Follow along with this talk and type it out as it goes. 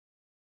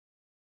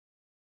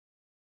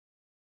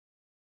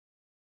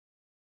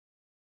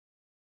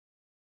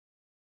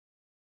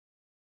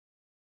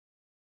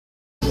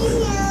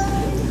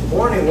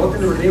morning.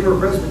 Welcome to Redeemer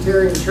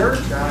Presbyterian Church.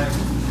 I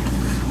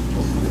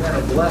hope you've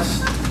had a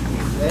blessed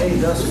day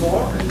thus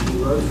far and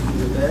you rose from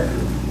your bed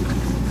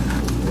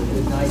with a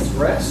good night's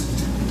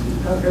rest.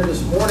 We come here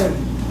this morning,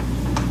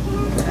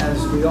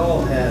 as we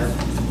all have,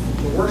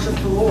 to worship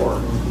the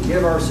Lord, to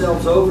give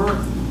ourselves over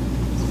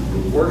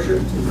in worship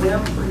to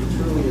Him, for He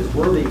truly is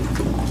worthy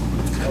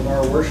of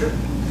our worship.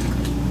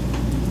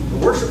 The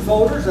worship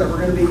folders that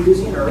we're going to be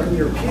using are in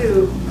your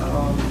pew.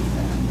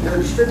 They're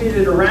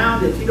distributed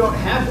around. If you don't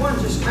have one,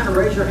 just kind of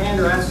raise your hand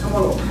or ask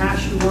someone will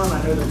pass you one.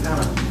 I know they're kind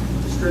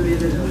of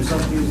distributed, and in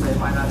some pews they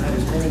might not have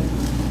as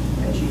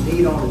many as you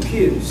need on the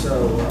pew.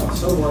 So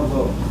someone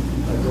will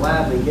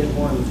gladly get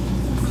one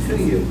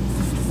to you.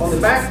 On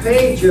the back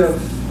page of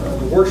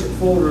the worship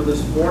folder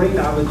this morning,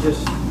 I would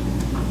just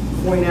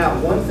point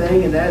out one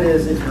thing, and that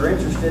is if you're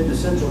interested, the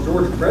Central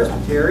Georgia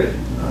Presbytery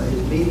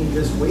is meeting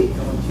this week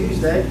on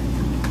Tuesday.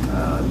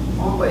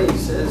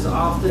 Always, as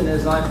often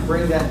as I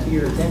bring that to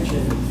your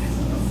attention,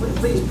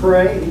 please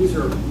pray. These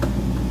are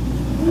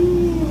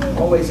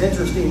always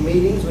interesting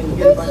meetings when you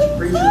get a bunch of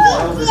preachers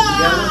and elders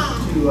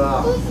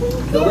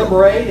together to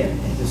deliberate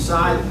and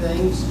decide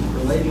things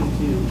relating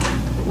to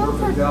the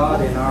work of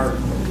God in our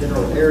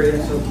general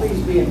area. So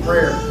please be in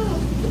prayer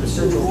for the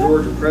Central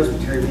Georgia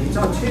Presbytery meeting. It's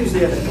on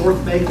Tuesday at the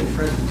North Macon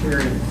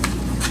Presbyterian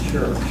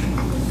Church.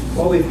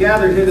 Well, we've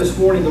gathered here this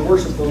morning to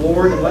worship the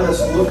Lord, and let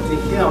us look to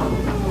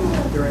Him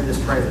during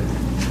this prayer.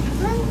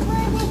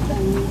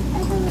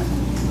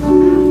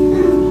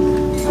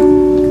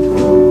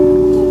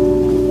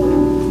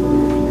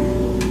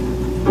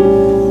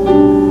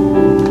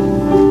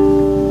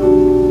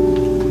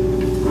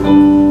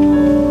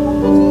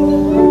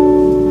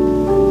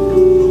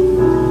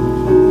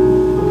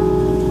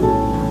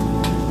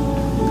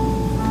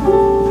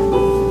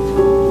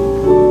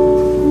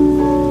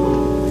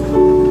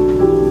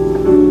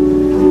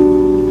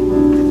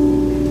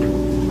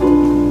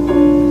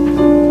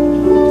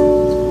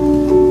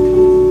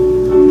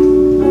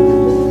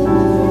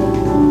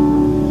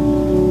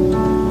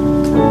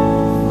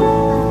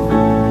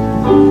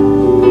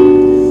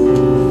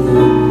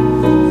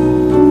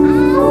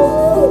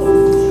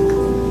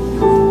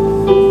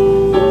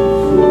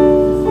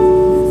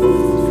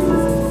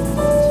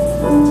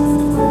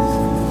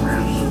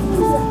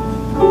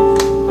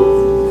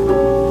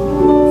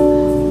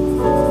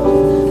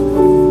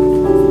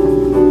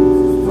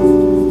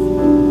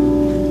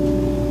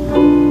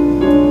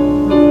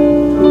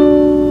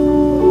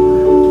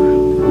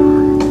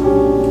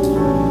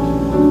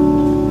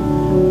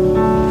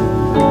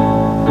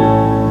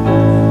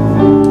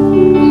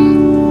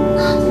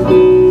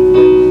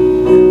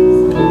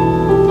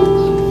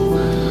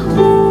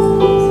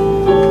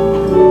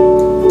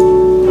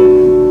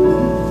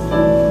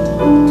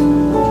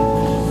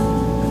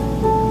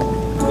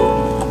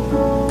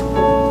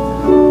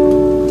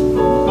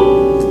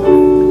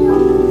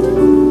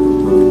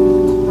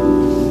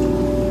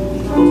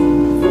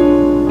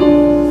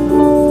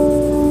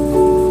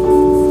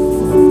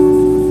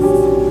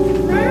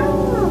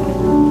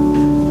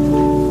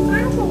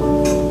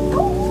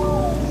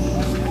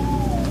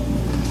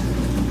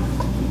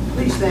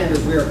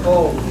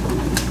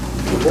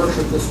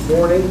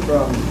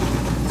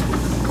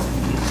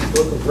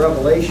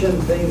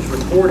 Things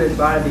recorded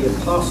by the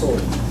Apostle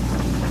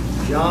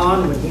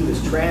John when he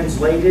was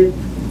translated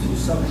into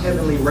some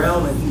heavenly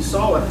realm, and he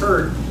saw and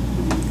heard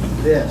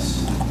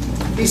this.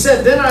 He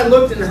said, "Then I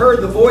looked and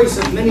heard the voice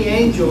of many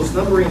angels,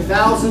 numbering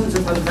thousands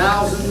upon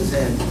thousands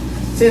and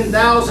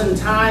 10,000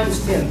 times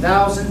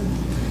 10,000.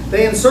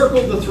 They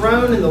encircled the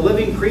throne and the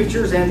living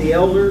creatures and the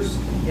elders.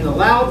 In a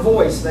loud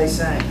voice they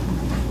sang,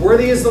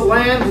 'Worthy is the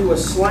Lamb who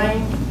was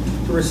slain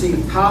to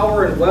receive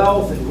power and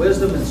wealth and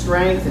wisdom and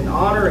strength and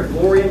honor and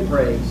glory and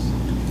praise.'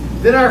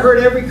 Then I heard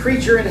every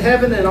creature in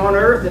heaven and on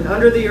earth and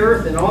under the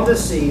earth and on the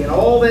sea and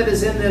all that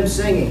is in them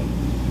singing,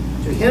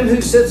 'To Him who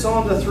sits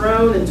on the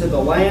throne and to the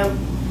Lamb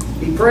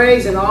be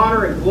praise and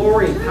honor and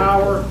glory and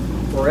power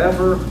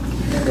forever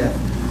and ever.'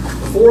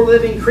 The four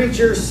living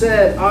creatures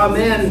said,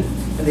 'Amen,'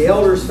 and the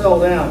elders fell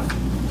down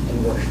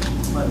and worshiped."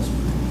 Let us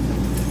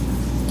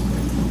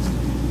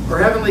pray.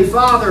 Our Heavenly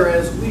Father,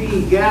 as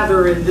we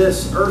gather in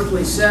this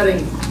earthly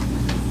setting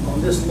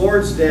on this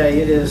Lord's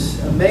Day, it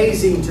is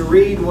amazing to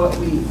read what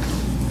we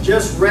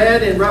just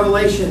read in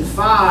Revelation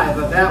 5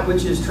 of that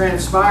which is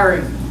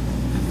transpiring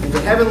in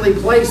the heavenly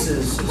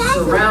places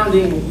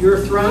surrounding your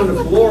throne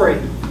of glory,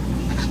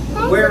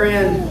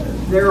 wherein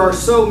there are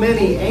so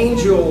many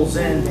angels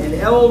and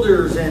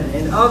elders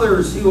and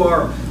others who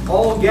are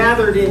all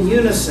gathered in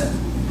unison.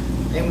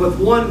 And with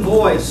one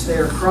voice they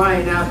are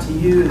crying out to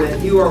you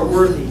that you are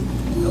worthy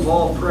of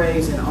all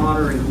praise and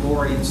honor and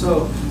glory. And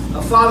so,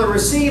 Father,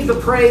 receive the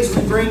praise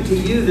we bring to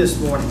you this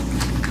morning.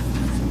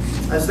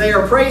 As they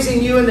are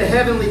praising you in the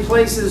heavenly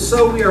places,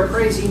 so we are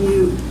praising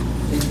you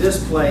in this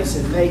place.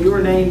 And may your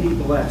name be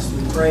blessed.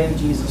 We pray in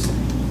Jesus' name.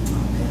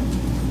 Amen.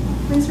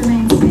 Please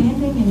remain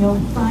standing, and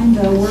you'll find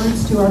the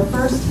words to our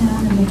first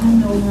hymn in the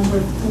hymnal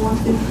number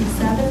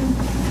 457,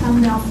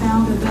 "Come Thou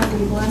Fount of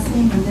Every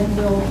Blessing," and then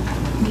we'll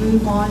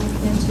move on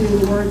into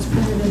the words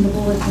printed in the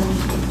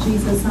bulletin,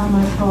 Jesus on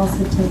my cross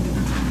had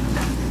taken.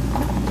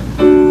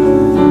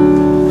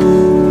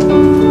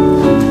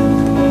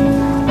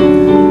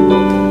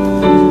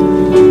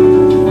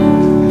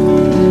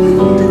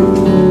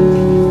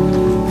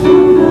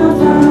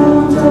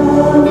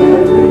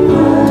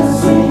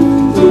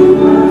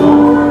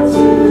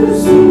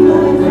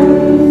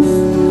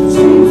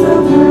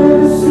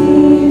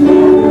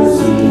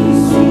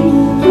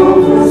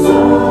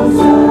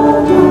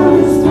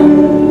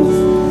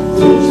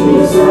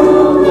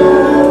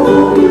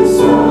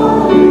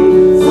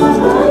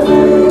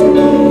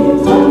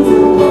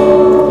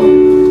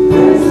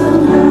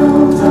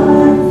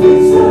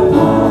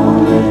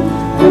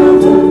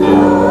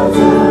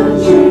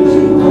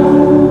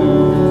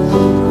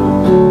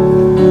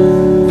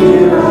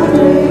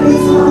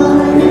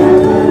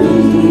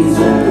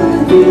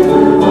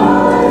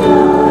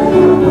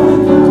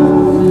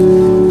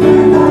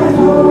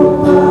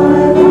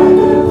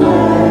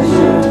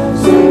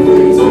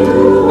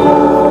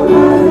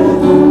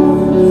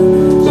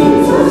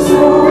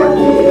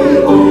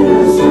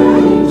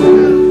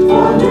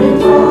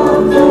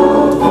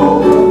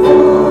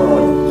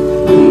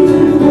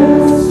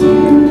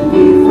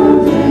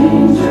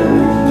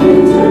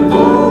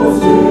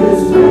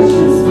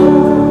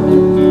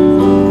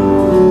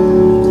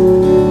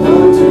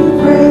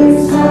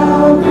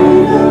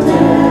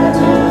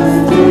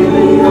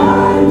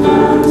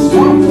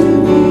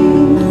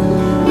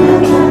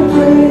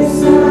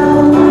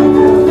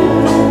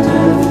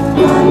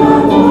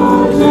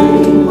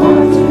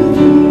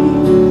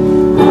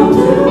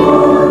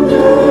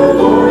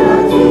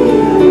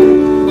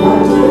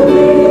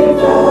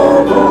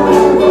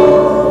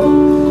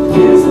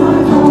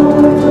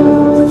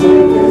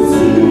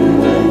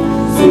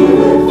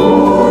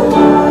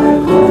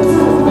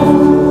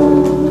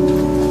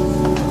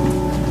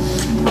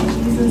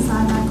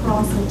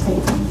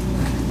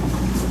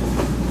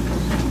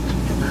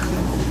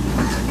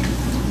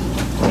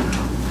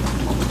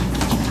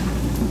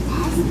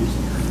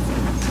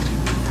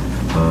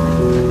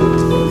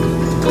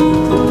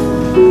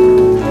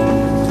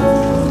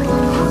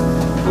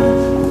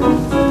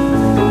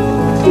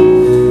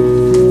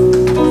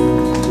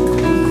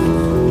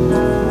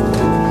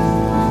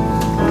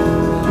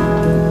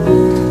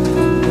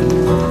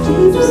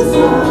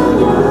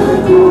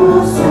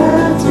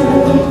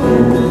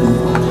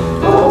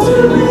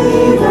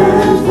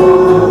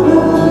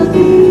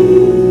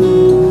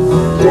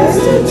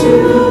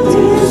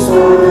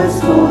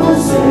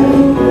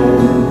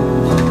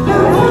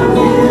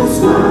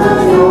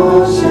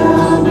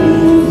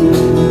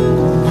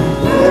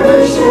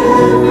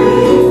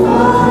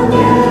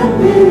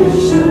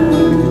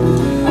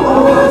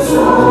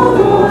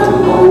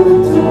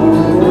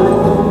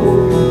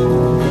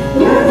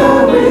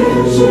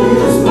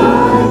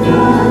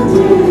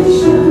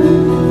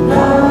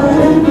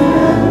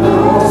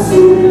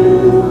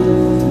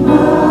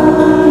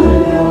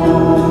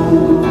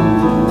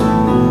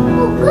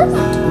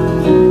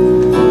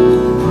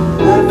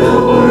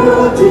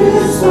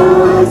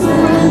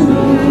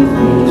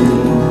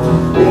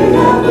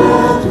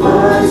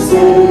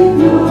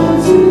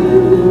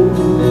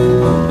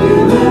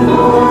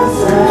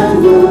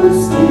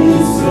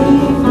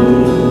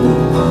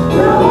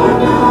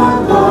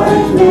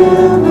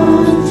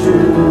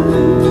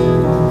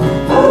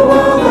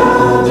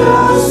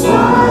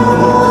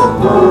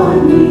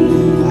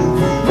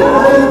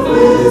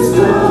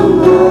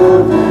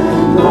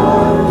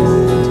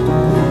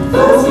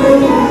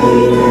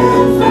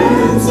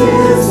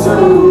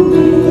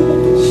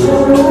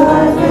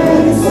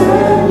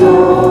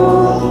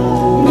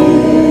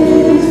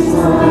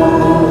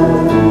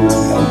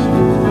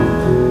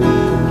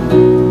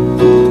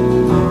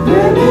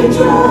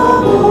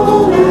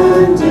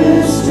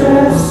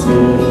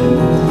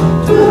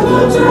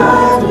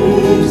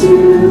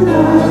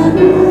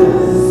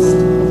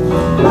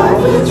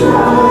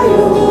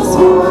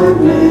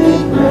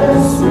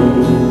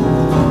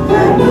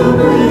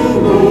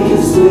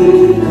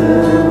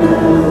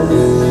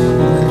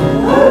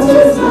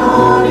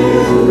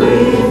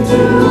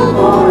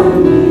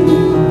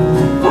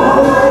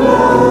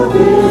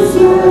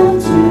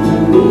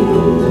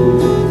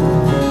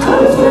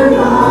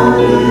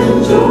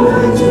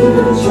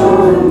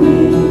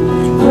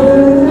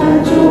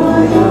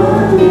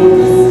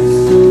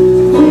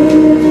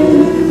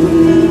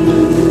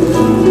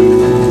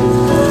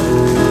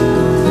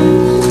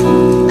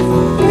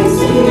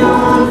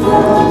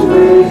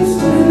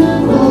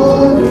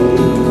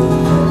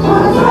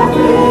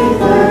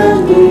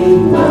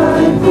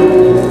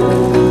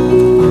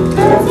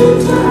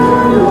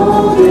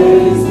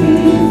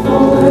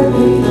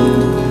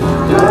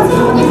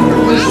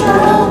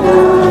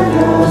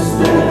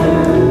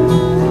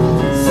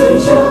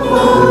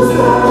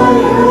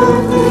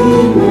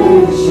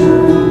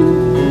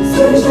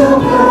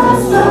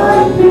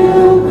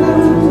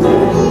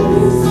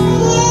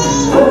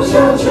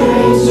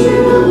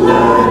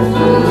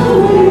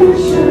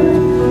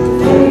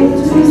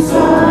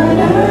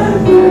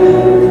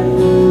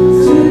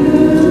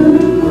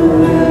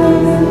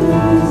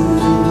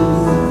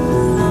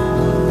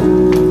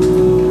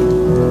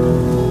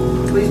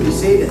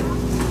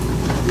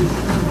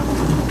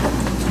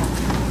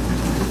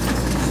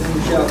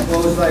 shall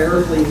close thy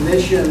earthly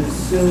mission.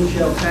 Soon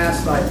shall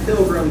pass thy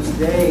pilgrim's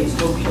days.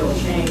 Hope shall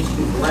change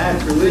to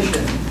glad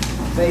fruition.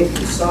 Faith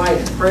to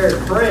sight, prayer to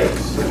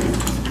praise. A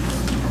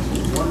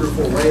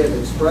wonderful way of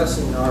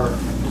expressing our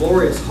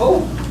glorious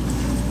hope.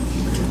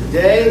 The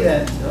day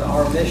that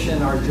our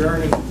mission, our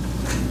journey,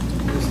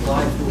 this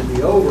life will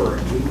be over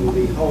and we will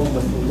be home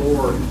with the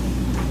Lord.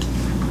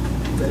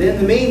 But in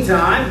the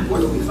meantime,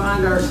 what do we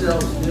find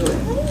ourselves doing?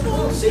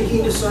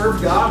 Seeking to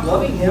serve God,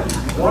 loving Him,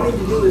 wanting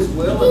to do His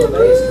will and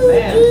obey His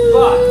commands.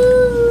 But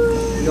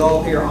we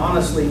all here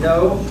honestly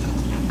know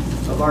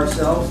of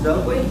ourselves,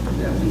 don't we?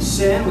 That we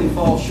sin, we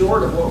fall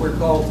short of what we're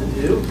called to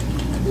do.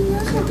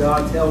 So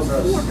God tells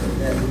us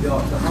that we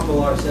ought to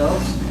humble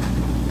ourselves,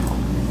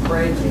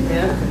 pray to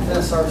Him,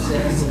 confess our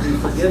sins, and be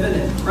forgiven,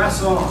 and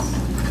press on.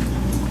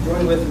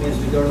 Join with me as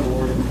we go to the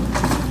Lord in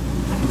prayer.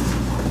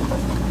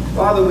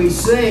 Father, we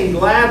sing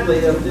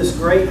gladly of this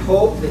great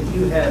hope that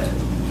you have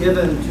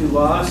given to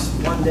us.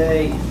 One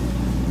day,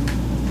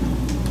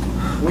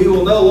 we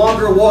will no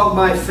longer walk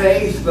by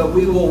faith, but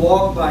we will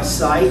walk by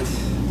sight.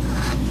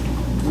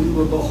 We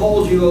will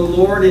behold you, O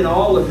Lord, in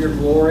all of your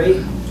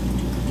glory.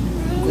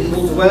 We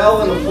will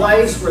dwell in a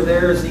place where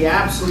there is the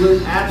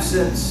absolute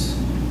absence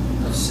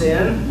of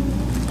sin.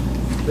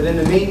 But in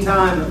the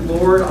meantime,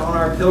 Lord, on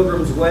our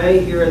pilgrim's way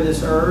here in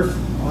this earth,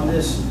 on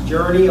this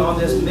journey, on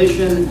this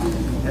mission,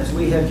 as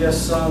we have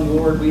just sung,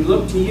 Lord, we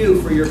look to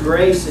you for your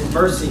grace and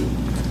mercy.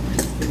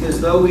 Because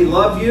though we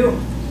love you,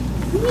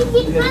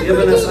 you have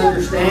given us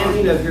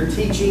understanding of your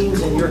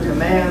teachings and your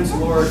commands,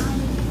 Lord.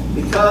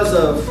 Because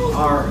of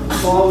our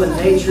fallen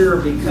nature,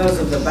 because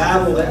of the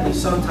battle that we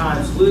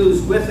sometimes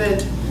lose with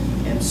it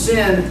and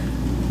sin,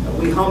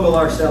 we humble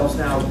ourselves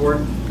now, Lord.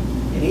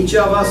 And each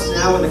of us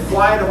now in the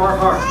quiet of our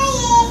hearts,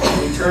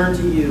 we turn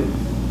to you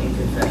in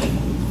confession.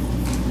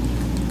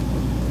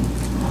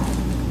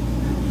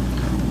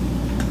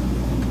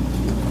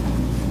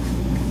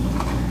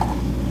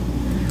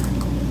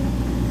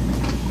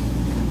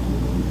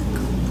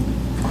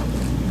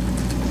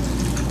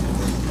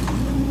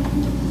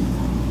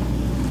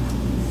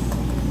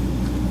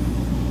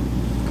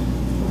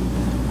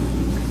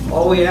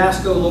 All we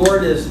ask, O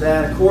Lord, is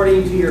that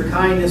according to your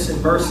kindness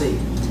and mercy,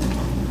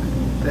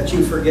 that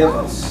you forgive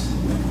us.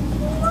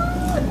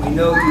 And we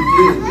know you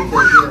do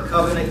because you're a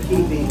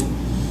covenant-keeping,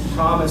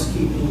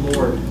 promise-keeping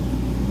Lord.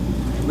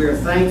 And we are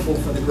thankful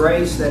for the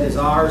grace that is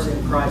ours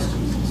in Christ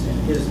Jesus. In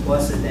his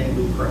blessed name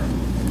we pray.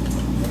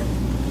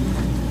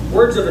 Amen.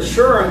 Words of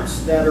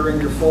assurance that are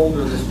in your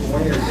folder this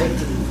morning are taken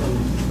from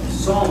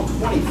Psalm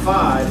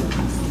 25.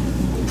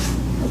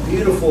 A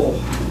beautiful,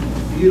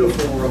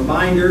 beautiful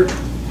reminder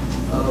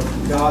of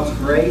God's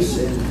grace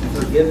and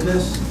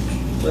forgiveness.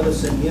 Let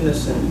us in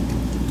unison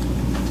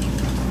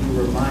be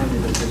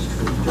reminded of this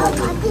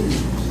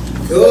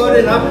truth. Good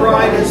and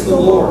upright is the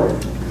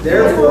Lord.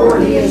 Therefore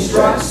he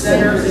instructs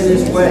sinners in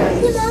his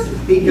ways.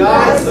 He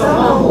guides the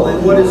humble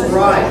in what is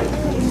right.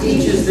 He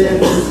teaches them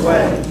his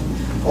way.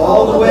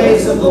 All the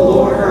ways of the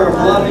Lord are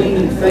loving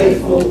and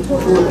faithful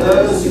toward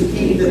those who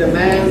keep the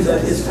demands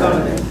of his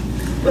covenant.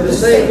 For the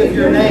sake of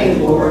your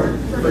name, Lord,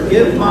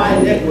 forgive my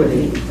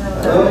iniquity,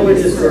 though it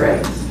is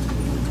great.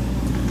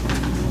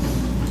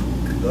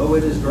 Though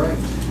it is great.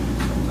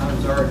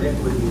 Sometimes our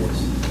iniquity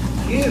is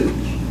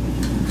huge,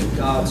 but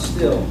God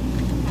still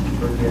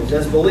forgives.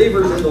 As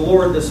believers in the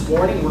Lord this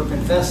morning, we're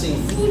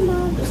confessing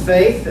the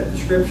faith that the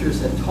Scriptures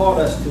have taught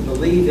us to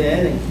believe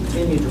in and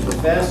continue to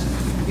profess.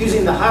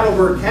 Using the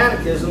Heidelberg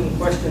Catechism,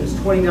 questions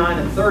 29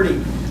 and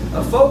 30,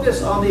 a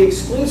focus on the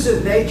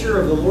exclusive nature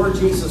of the Lord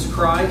Jesus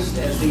Christ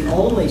as the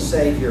only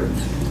Savior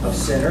of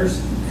sinners.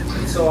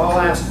 And so I'll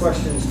ask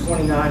questions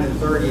 29 and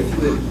 30 if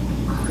you would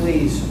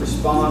please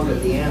respond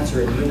with the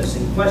answer in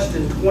unison.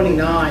 Question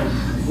 29.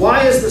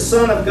 Why is the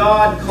Son of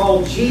God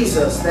called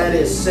Jesus, that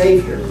is,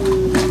 Savior?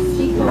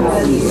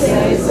 Because he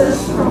saves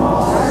us from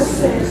all our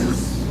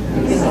sins.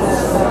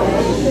 Because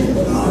salvation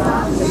is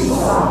not to be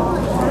sought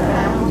or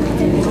found in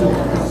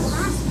anyone else.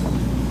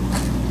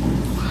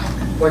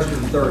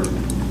 Question 30.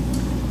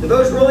 Do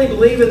those really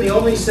believe in the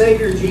only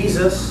Savior,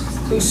 Jesus,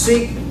 who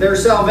seek their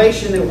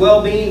salvation and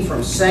well-being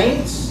from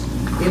saints,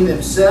 in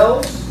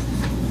themselves,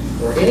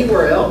 or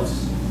anywhere else?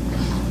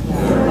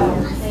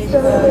 No. They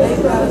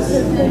boast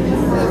of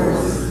him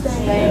first.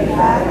 They in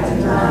fact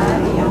deny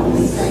the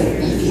only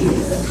Savior,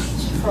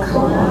 Jesus. For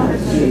one or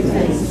two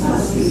things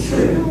must be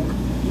true.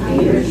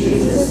 Either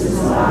Jesus is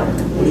not a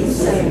complete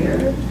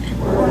Savior,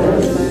 or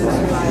those who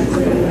by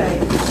true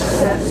faith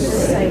accept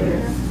as Savior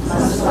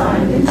must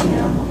find in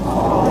him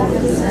all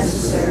that is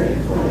necessary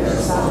for their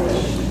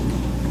salvation.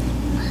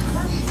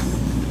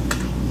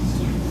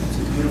 It's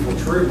a beautiful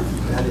truth.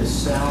 That is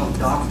sound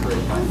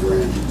doctrine, my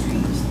friend.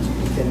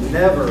 You can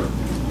never,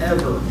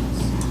 ever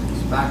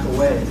back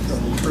away from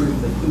the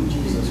truth of who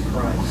Jesus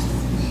Christ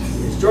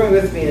is. Join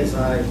with me as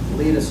I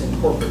lead us in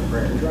corporate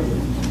prayer. Join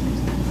with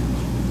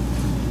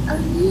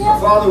me. Our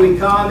Father, we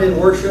come in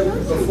worship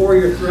before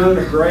your throne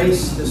of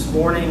grace this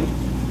morning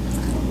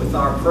with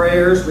our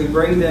prayers. We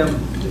bring them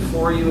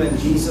before you in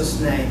Jesus'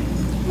 name.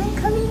 I'm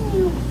coming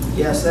you.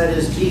 Yes, that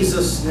is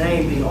Jesus'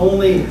 name, the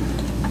only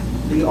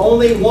the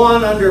only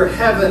one under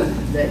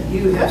heaven that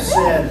you have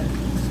said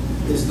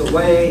is the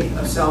way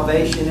of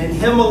salvation, in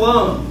him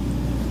alone.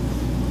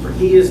 For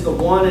he is the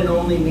one and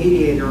only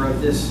mediator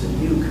of this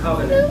new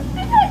covenant.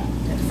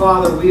 And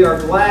Father, we are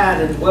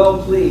glad and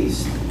well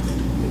pleased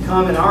to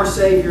come in our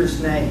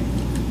Savior's name.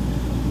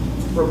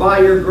 For by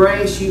your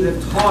grace you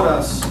have taught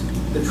us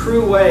the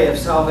true way of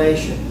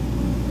salvation.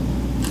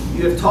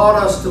 You have taught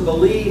us to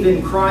believe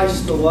in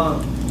Christ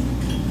alone,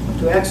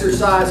 to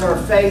exercise our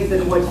faith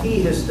in what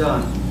he has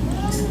done,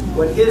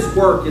 what his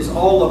work is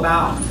all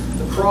about,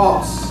 the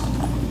cross,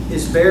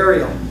 his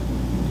burial,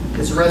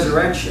 his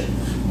resurrection,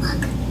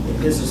 and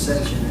his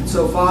ascension. And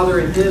so, Father,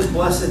 in his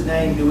blessed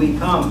name do we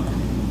come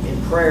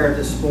in prayer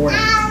this morning.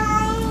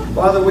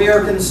 Father, we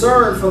are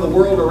concerned for the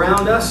world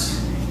around us.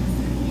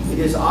 It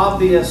is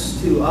obvious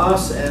to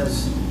us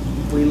as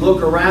we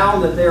look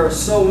around that there are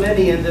so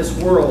many in this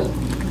world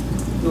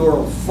who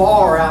are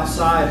far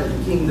outside of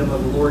the kingdom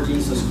of the Lord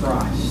Jesus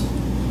Christ.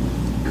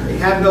 They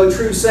have no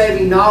true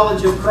saving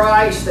knowledge of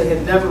Christ. They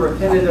have never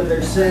repented of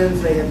their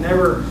sins. They have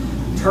never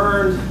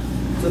turned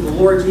to the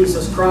Lord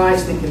Jesus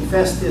Christ and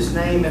confessed his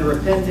name and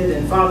repented.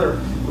 And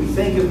Father, we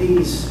think of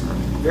these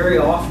very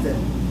often.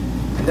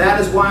 And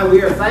that is why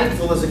we are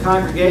thankful as a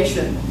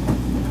congregation,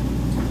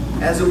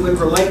 as it would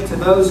relate to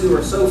those who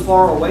are so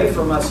far away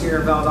from us here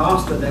in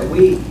Valdosta, that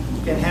we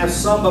can have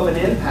some of an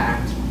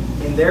impact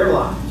in their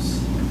lives.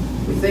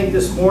 We think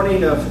this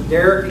morning of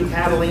Derek and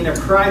Catalina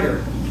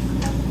Kreider,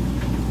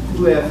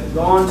 who have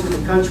gone to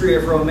the country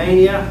of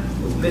Romania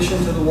with Mission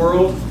to the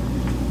World.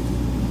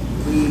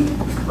 We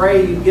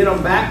pray you get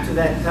them back to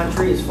that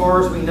country. As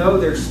far as we know,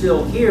 they're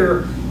still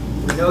here.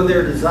 We know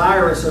they're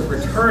desirous of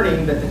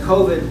returning, but the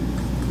COVID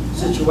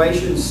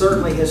situation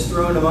certainly has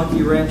thrown a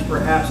monkey wrench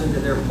perhaps into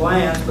their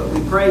plans. But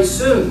we pray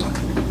soon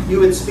you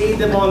would speed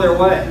them on their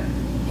way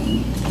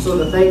so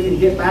that they can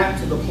get back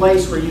to the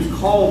place where you've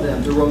called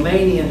them, the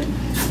Romanian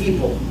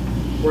people,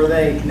 where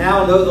they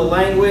now know the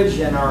language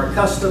and are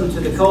accustomed to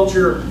the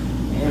culture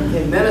and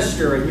can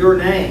minister in your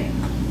name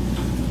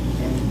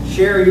and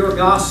share your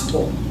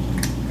gospel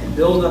and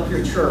build up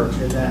your church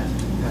in that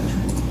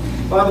country.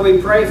 Father,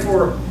 we pray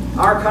for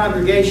our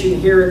congregation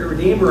here at the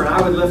Redeemer, and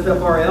I would lift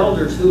up our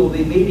elders who will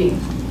be meeting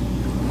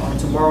on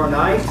tomorrow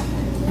night.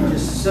 And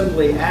just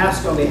simply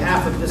ask on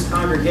behalf of this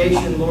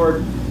congregation,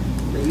 Lord,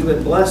 that you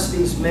would bless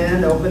these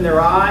men, open their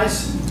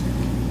eyes,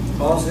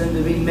 cause them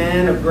to be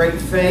men of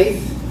great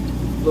faith,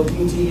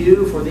 looking to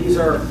you, for these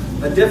are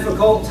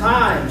difficult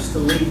times to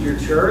lead your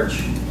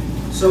church.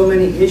 So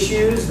many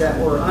issues that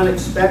were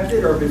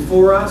unexpected are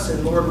before us,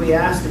 and Lord, we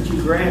ask that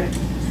you grant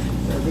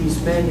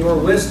these men your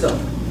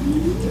wisdom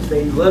as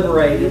they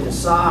deliberate and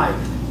decide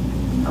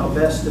how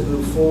best to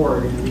move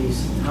forward in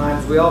these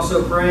times. We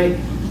also pray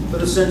for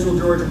the Central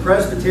Georgia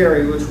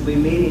Presbytery, which will be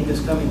meeting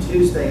this coming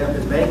Tuesday up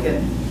in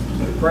Macon.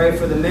 We pray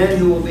for the men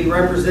who will be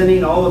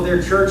representing all of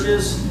their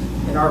churches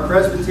in our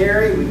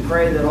presbytery. We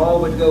pray that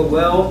all would go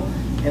well.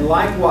 And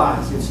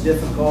likewise, it's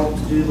difficult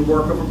to do the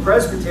work of a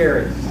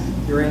presbytery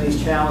during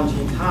these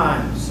challenging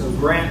times. So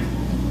grant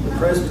the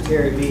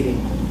presbytery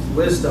meeting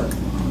wisdom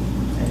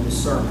and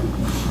discernment.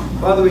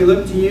 Father, we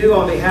look to you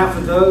on behalf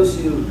of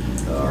those who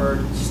are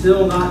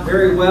still not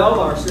very well.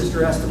 Our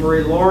sister Esther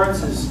Marie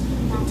Lawrence is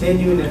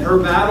continuing in her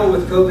battle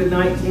with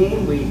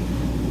COVID-19. We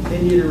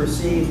continue to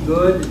receive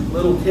good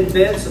little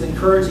tidbits of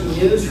encouraging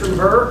news from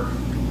her.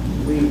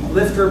 We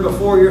lift her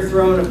before your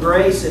throne of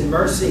grace and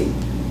mercy,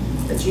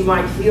 that you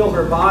might heal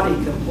her body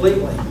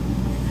completely.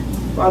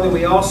 Father,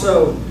 we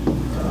also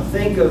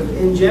think of,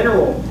 in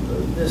general,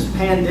 this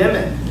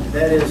pandemic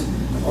that is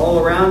all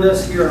around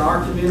us here in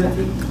our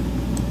community,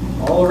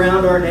 all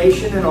around our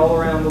nation, and all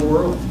around the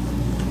world.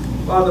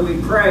 Father,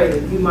 we pray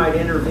that you might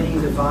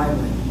intervene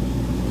divinely.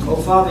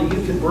 Oh, Father,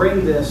 you could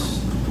bring this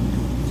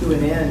to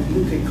an end.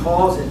 You could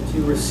cause it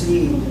to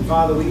recede. And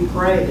Father, we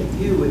pray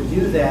that you would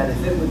do that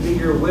if it would be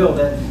your will,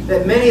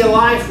 that many a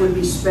life would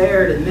be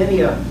spared and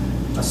many a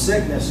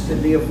sickness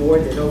could be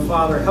avoided. Oh,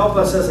 Father, help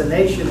us as a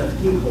nation of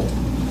people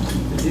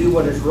to do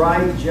what is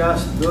right,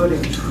 just, good,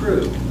 and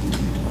true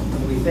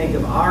when we think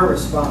of our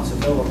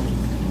responsibility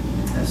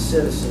as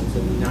citizens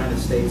of the United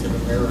States of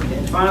America.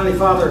 And finally,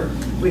 Father,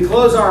 we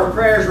close our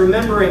prayers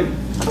remembering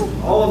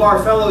all of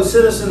our fellow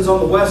citizens on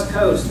the west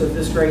coast of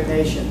this great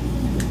nation.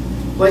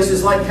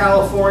 Places like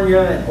California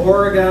and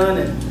Oregon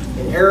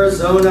and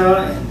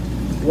Arizona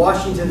and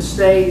Washington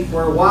State,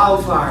 where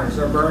wildfires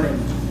are burning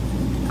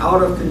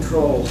out of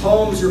control.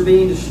 Homes are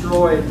being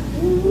destroyed.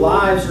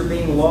 Lives are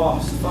being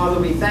lost. Father,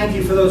 we thank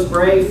you for those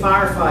brave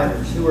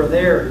firefighters who are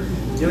there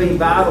doing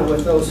battle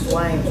with those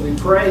flames. We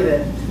pray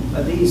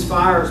that these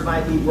fires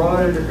might be brought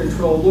under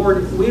control.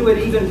 Lord, we would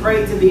even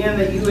pray to the end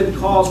that you would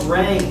cause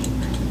rain.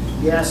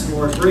 Yes,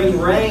 Lord, bring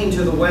rain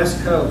to the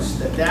west coast,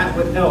 that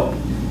would help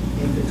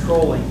in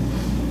controlling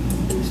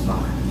these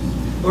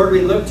fires. Lord,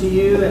 we look to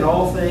you in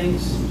all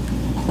things.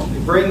 We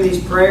bring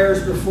these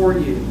prayers before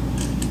you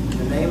in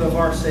the name of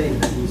our Savior,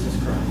 Jesus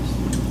Christ.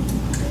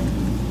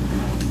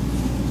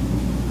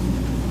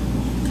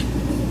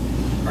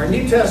 Our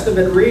New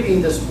Testament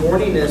reading this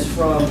morning is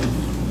from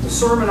the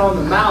Sermon on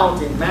the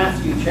Mount in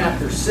Matthew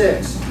chapter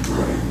 6.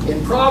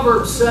 In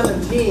Proverbs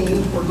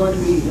 17, we're going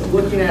to be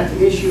looking at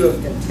the issue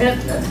of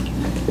contentment.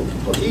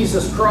 Well,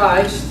 Jesus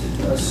Christ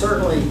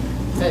certainly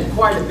had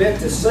quite a bit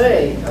to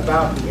say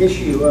about the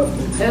issue of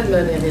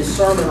contentment in his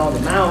Sermon on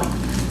the Mount.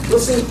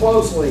 Listen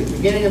closely,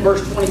 beginning in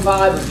verse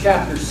 25 of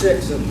chapter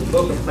 6 of the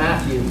book of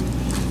Matthew,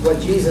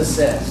 what Jesus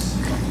says.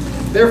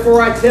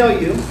 Therefore I tell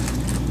you,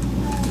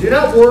 do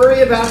not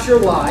worry about your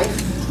life,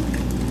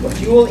 what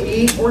you will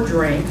eat or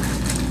drink,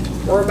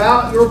 or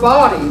about your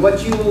body,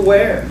 what you will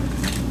wear.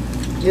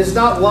 Is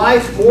not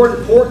life more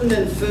important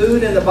than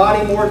food, and the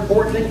body more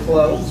important than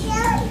clothes?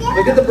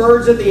 Look at the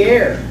birds of the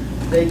air.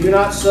 They do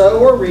not sow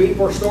or reap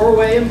or store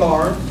away in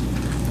barns,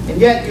 and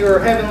yet your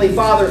heavenly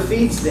Father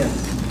feeds them.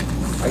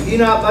 Are you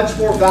not much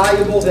more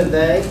valuable than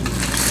they?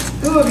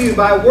 Who of you,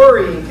 by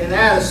worrying, can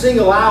add a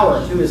single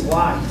hour to his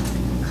life?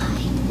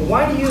 And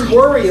why do you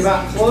worry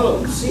about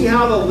clothes? See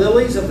how the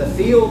lilies of the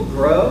field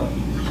grow?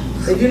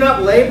 They do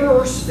not labor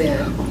or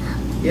spin.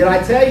 Yet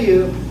I tell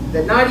you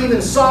that not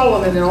even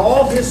Solomon in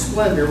all his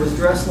splendor was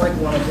dressed like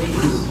one of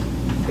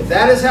these. If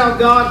that is how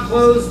God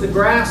clothes the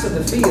grass of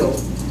the field,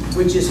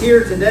 which is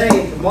here today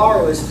and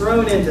tomorrow is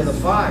thrown into the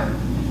fire,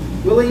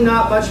 will he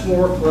not much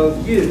more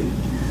clothe you,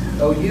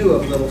 O you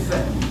of little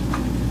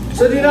faith?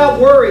 So do not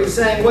worry,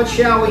 saying, what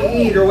shall we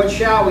eat, or what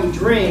shall we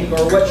drink,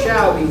 or what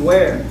shall we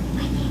wear?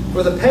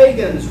 For the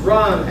pagans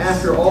run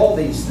after all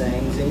these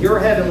things, and your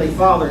heavenly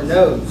Father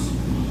knows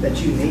that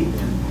you need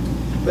them.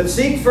 But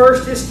seek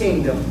first his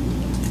kingdom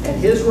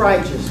and his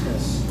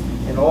righteousness,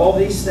 and all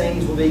these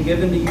things will be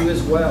given to you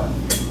as well.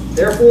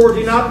 Therefore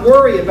do not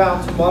worry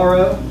about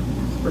tomorrow,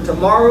 for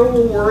tomorrow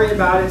will worry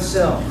about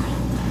itself.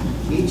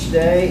 Each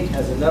day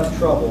has enough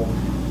trouble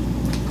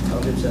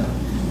of its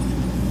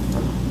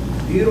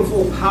own.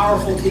 Beautiful,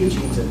 powerful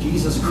teachings of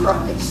Jesus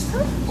Christ.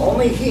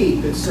 Only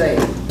he could say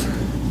it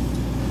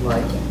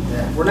like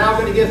that. We're now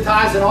going to give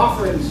tithes and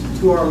offerings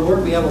to our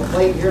Lord. We have a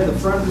plate here in the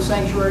front of the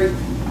sanctuary,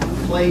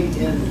 a plate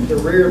in the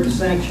rear of the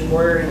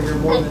sanctuary, and you're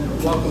more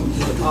than welcome to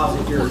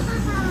deposit your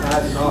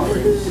tithes and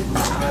offerings in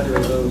either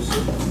of those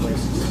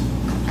places.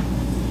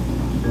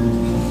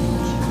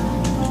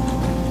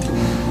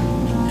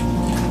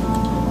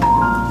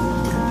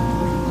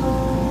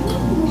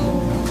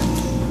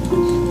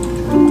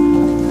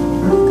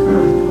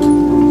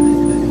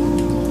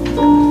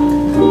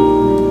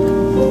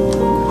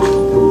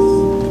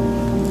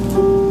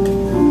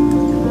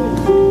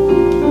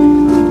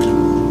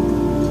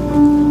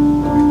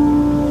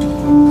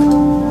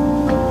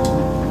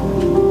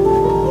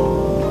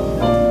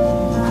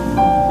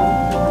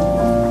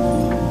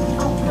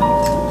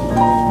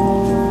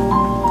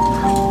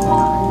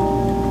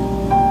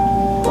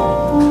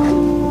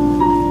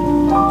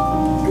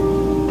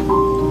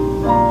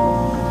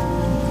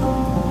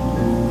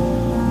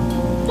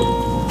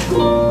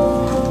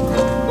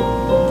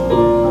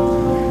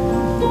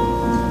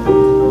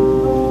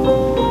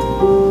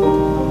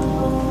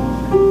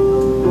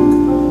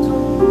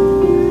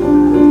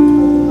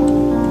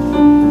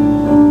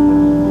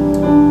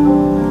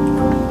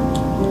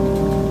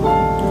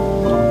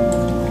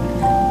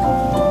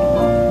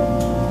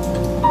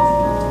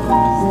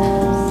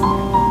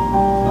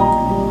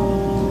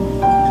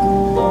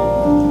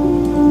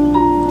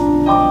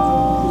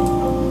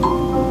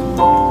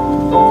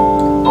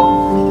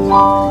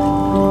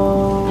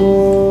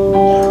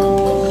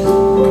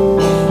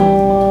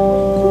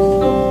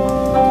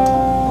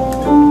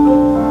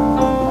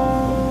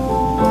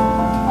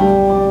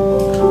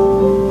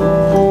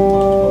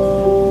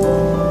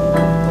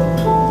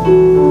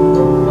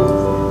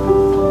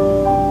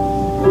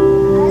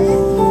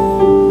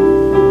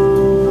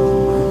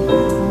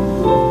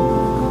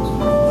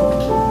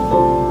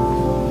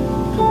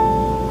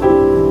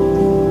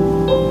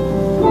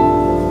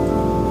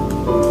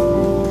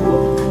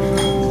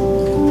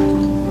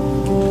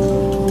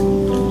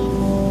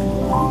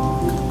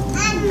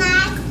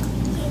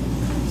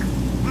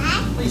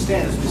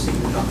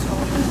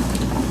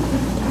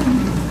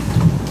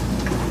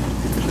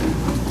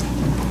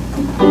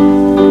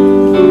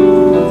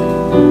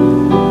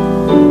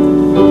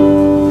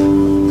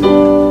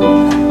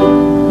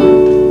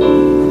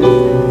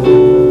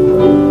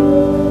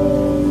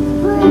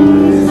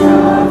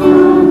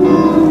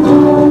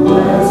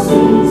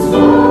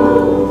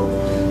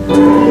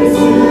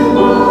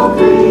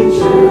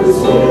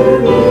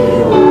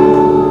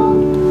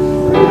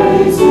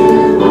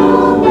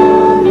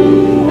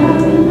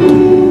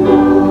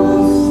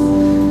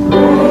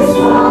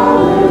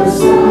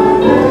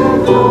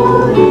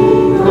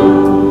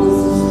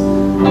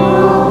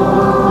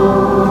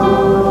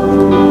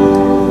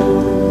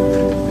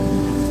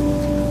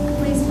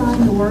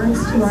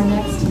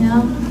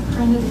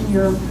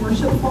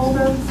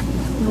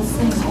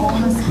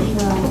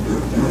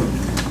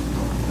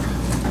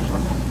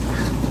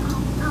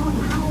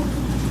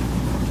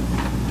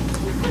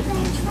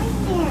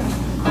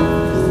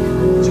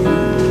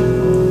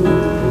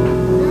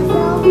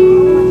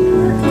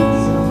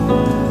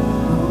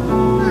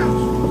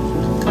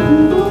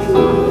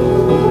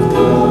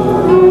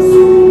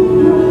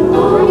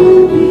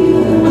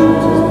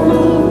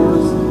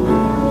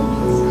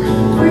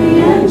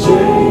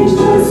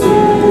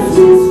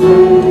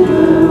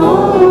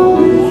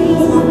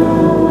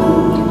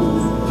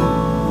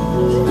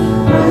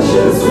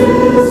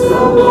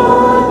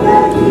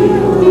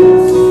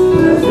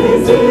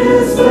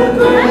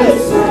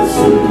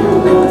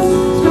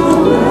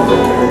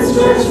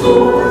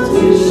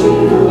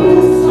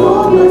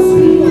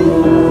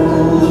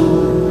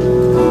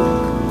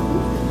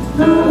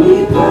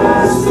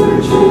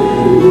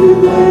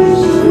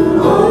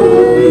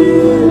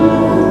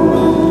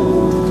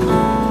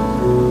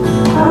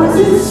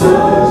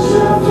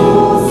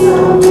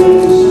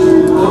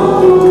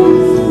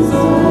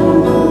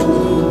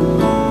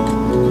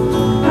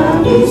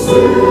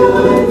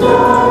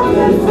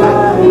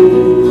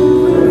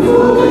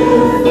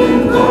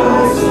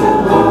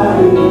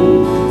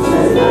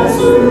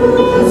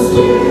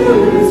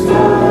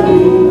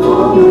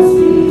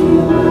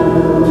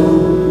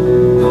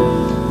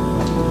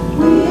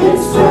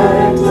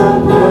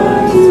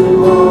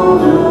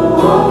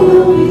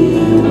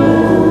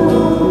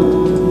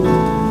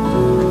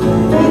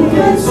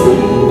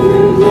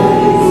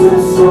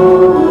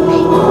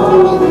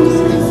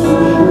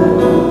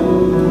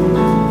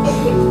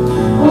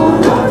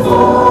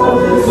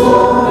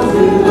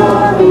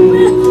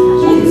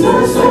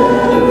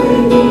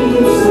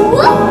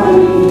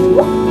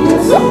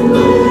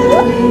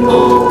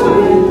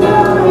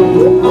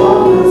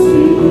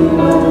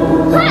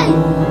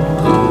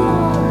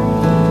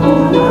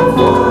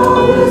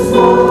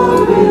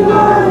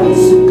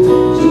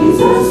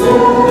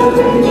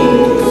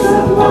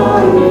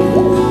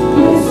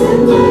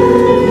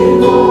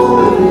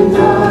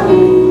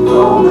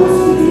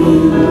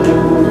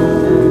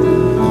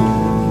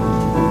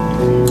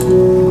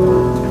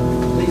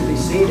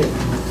 seated.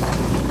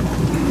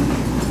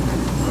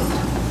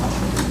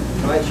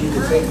 I invite you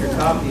to take your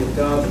copy of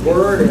God's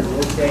Word and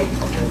locate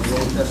the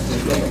Old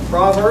Testament book of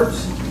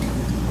Proverbs. We've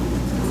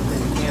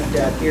been camped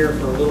out here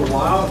for a little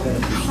while.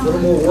 Got a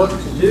little more work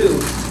to do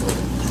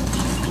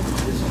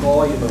with this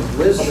volume of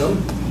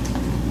wisdom.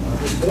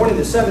 This morning,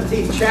 the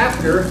 17th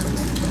chapter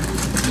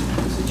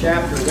is a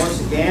chapter,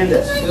 once again,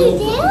 that's filled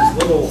with these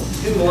little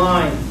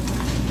two-line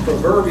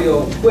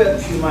proverbial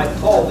quips, you might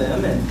call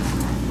them. And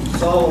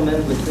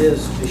Solomon, with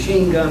his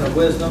machine gun of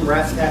wisdom,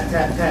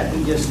 rat-tat-tat-tat,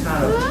 he just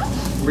kind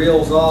of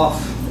reels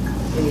off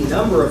any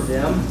number of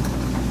them.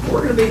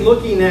 We're going to be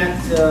looking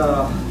at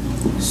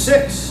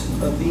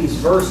 6 of these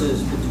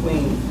verses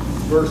between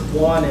verse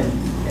 1 and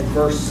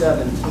verse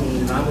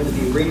 17. And I'm going to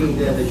be reading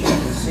them, as you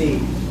can see,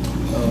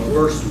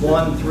 verse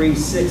 1, 3,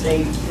 6,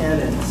 8, 10,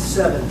 and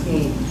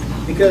 17.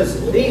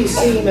 Because these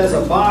seem as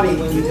a body,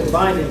 when you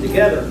combine them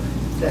together,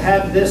 to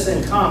have this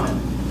in common.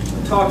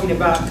 We're talking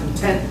about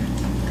contentment.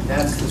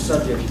 That's the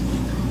subject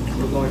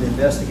we're going to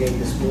investigate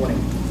this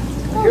morning.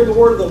 Hear the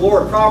word of the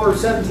Lord.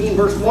 Proverbs 17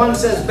 verse 1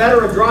 says,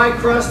 "Better a dry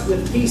crust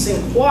with peace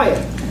and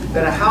quiet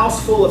than a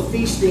house full of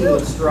feasting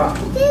with strife."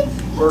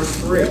 Verse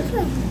 3,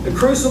 "The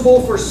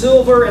crucible for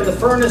silver and the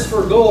furnace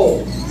for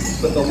gold,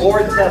 but the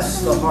Lord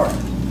tests the heart."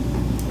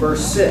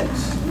 Verse 6,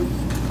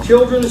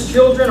 "Children's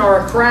children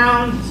are a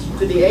crown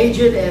to the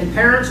aged, and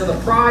parents are the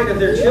pride of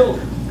their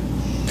children."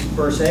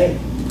 Verse 8,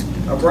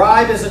 "A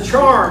bribe is a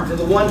charm to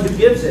the one who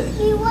gives it.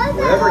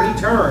 Wherever he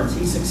turns,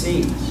 he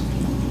succeeds."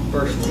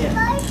 Verse 10,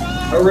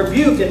 "A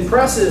rebuke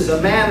impresses a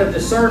man of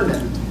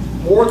discernment.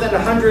 More than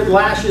 100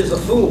 lashes a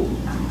fool."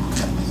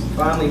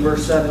 Finally,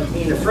 verse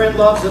 17, "A friend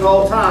loves at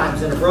all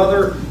times, and a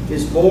brother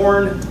is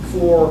born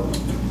for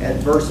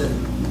adversity."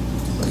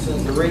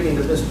 Listen to the reading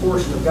of this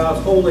portion of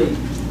God's holy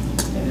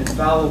and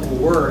infallible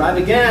word. I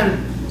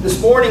began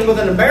this morning with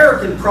an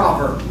American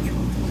proverb.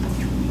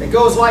 It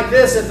goes like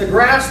this: "If the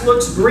grass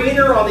looks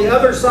greener on the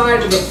other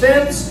side of the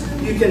fence,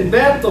 you can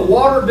bet the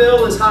water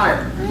bill is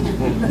higher."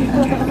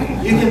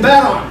 You can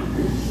bet on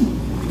it.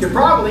 You can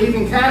probably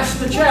even cash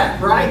the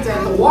check, right?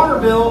 That the water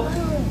bill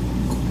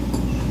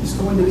is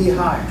going to be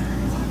higher.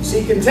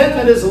 See,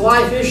 contentment is a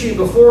life issue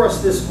before us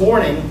this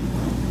morning.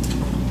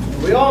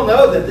 We all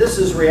know that this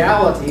is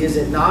reality, is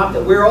it not?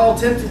 That we're all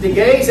tempted to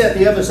gaze at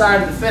the other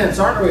side of the fence,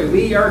 aren't we?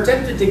 We are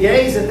tempted to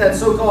gaze at that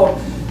so-called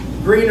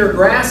greener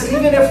grass,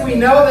 even if we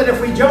know that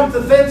if we jump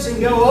the fence and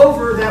go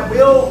over, that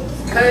we'll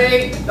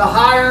pay the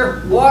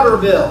higher water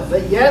bill.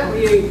 But yet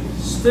we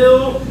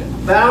still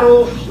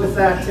battle with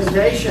that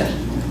temptation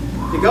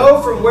to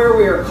go from where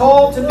we are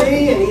called to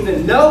be, and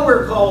even know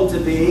we're called to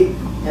be,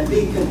 and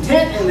be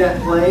content in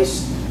that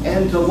place,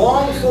 and to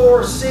long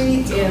for,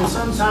 seek, and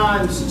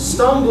sometimes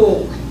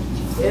stumble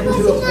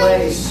into a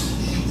place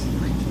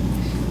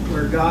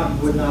where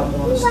God would not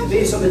want us to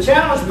be. So the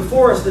challenge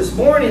before us this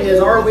morning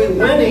is, are we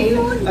winning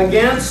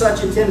against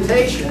such a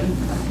temptation?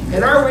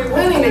 And are we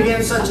winning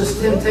against such a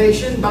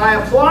temptation by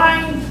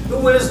applying the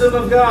wisdom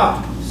of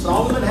God?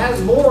 Solomon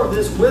has more of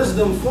this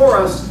wisdom for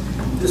us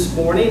this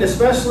morning,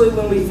 especially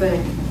when we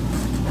think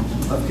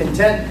of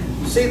contentment.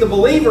 You see, the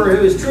believer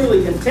who is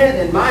truly content,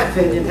 in my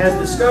opinion, has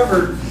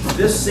discovered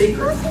this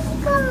secret.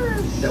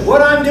 That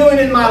what I'm doing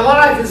in my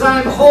life is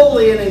I'm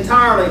wholly and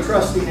entirely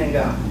trusting in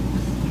God.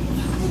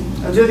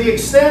 And to the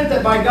extent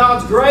that by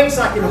God's grace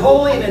I can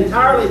wholly and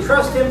entirely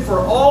trust Him for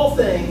all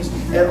things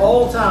at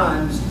all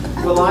times,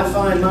 will I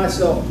find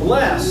myself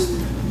blessed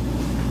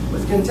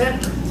with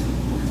contentment.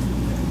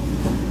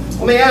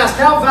 Let me ask,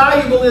 how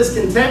valuable is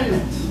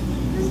contentment?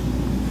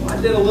 Well,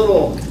 I did a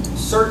little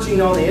searching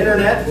on the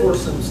internet for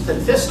some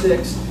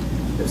statistics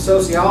that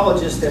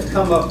sociologists have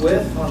come up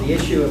with on the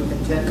issue of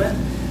contentment.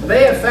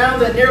 They have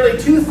found that nearly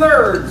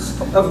 2/3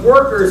 of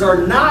workers are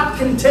not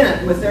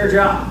content with their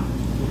job.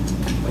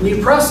 When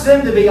you press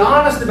them to be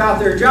honest about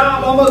their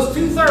job, almost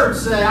 2/3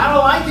 say, "I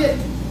don't like it."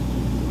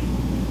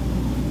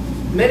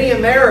 Many a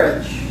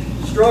marriage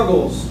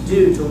struggles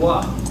due to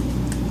what?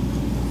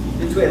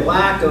 Due to a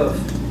lack of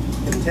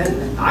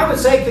contentment. I would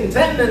say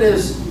contentment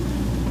is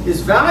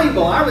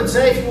valuable. I would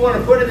say, if you want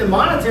to put it in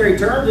monetary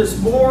terms, it's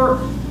more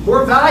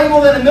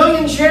valuable than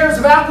 1,000,000 shares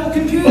of Apple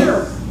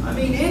computer. I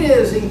mean, it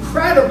is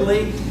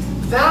incredibly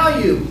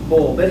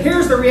valuable. But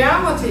here's the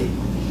reality.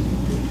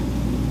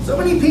 So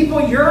many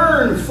people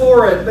yearn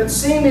for it, but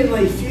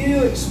seemingly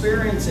few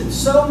experience it.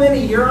 So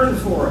many yearn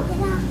for it,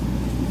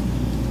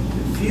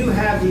 but few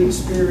have the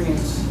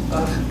experience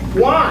of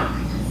it. Why?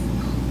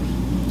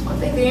 I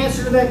think the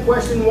answer to that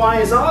question, why,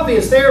 is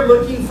obvious. They are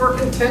looking for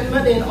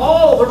contentment in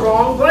all the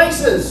wrong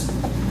places.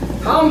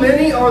 How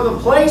many are the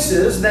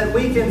places that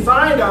we can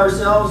find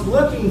ourselves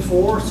looking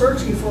for,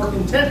 searching for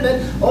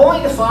contentment,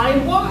 only to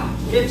find what?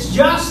 It's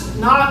just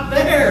not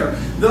there,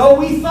 though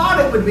we thought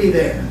it would be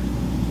there.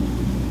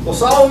 Well,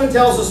 Solomon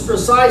tells us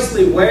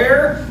precisely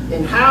where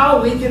and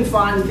how we can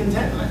find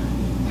contentment.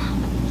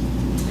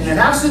 And it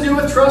has to do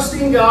with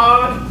trusting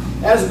God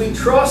as we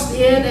trust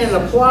in and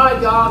apply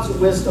God's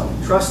wisdom.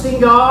 Trusting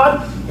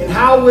God, and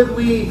how would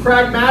we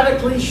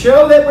pragmatically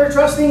show that we're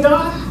trusting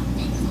God?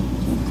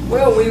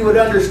 well, we would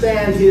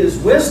understand His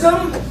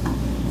wisdom.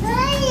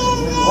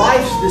 When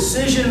life's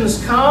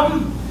decisions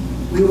come,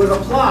 we would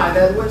apply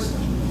that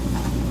wisdom.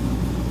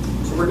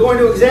 So we're going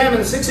to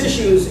examine 6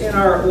 issues in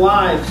our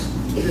lives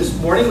this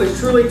morning, which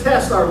truly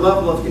test our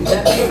level of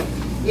contentment.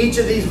 Each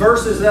of these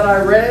verses that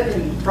I read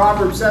in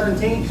Proverbs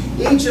 17,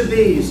 each of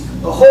these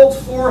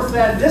holds forth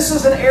that this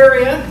is an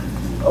area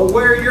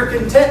where your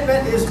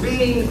contentment is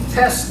being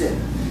tested.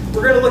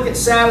 We're going to look at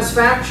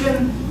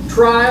satisfaction,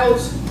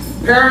 trials,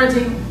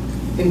 parenting,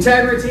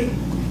 integrity,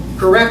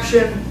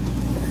 correction,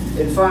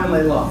 and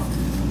finally love.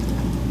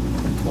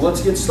 Well,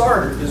 let's get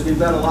started because we've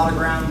got a lot of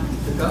ground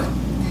to cover.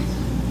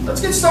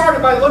 Let's get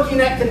started by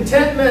looking at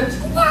contentment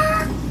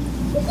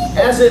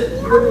as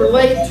it would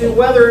relate to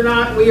whether or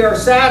not we are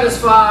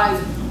satisfied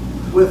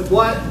with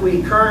what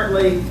we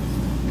currently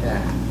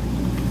have.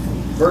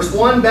 Verse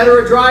 1, better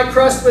a dry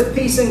crust with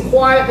peace and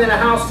quiet than a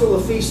house full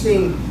of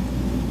feasting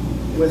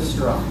with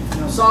strife.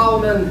 Now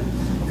Solomon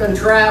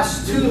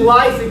contrasts 2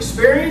 life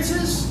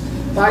experiences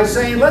by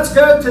saying, let's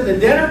go to the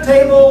dinner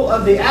table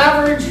of the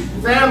average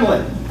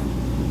family.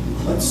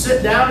 Let's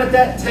sit down at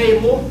that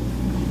table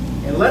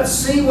and let's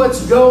see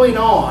what's going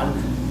on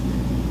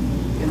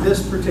in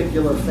this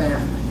particular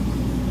family.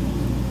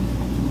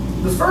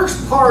 The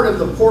first part of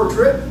the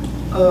portrait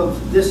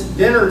of this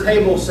dinner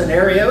table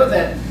scenario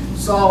that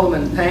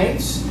Solomon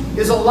paints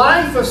is a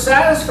life of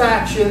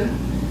satisfaction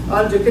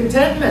unto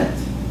contentment.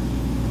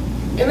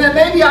 And that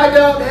maybe I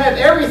don't have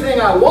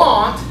everything I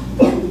want.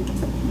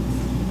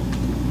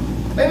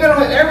 Maybe I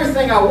don't have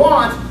everything I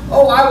want.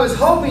 Oh, I was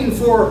hoping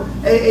for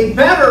a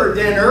better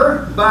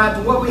dinner,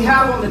 but what we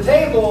have on the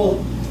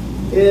table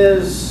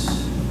is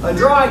a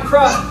dry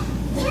crust.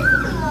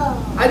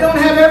 I don't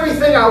have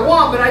everything I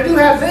want, but I do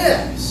have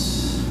this.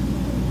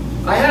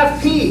 I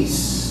have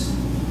peace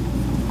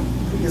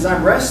because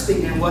I'm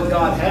resting in what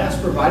God has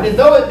provided,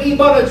 though it be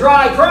but a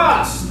dry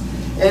crust.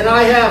 And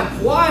I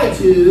have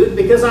quietude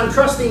because I'm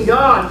trusting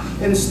God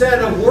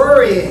instead of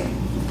worrying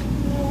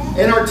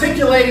and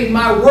articulating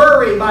my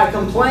worry by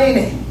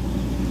complaining.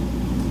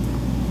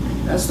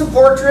 That's the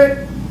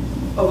portrait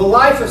of a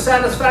life of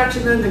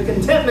satisfaction and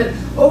contentment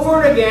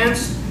over and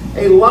against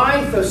a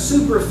life of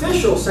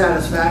superficial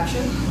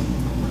satisfaction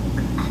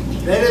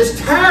that is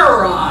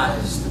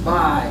terrorized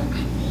by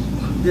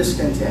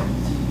discontent.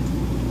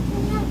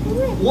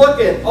 Look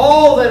at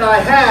all that I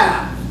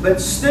have, but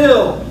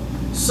still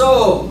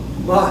so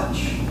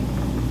much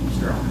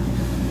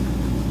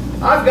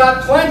strife. I've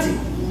got plenty.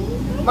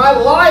 My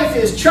life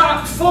is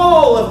chock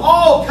full of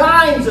all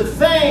kinds of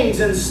things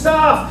and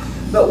stuff,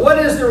 but what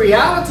is the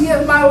reality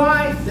of my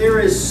life? There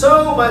is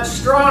so much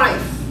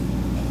strife.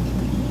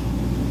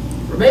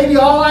 Or maybe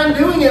all I'm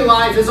doing in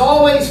life is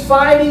always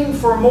fighting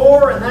for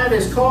more, and that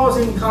is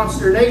causing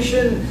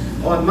consternation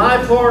on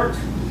my part,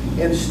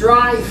 and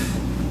strife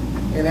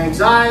and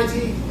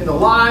anxiety in the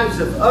lives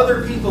of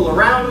other people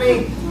around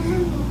me.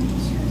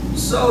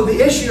 So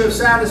the issue of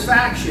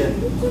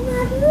satisfaction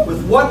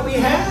with what we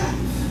have,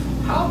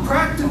 how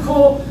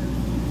practical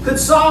could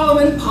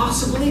Solomon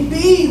possibly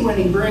be when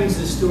he brings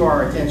this to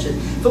our attention?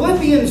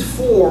 Philippians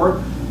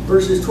 4,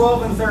 verses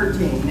 12 and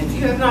 13. If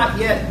you have not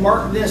yet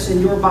marked this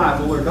in your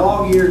Bible or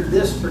dog-eared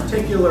this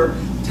particular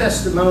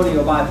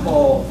testimonial by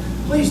Paul,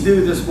 please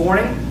do this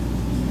morning.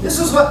 This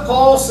is what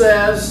Paul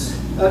says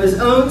of his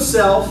own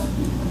self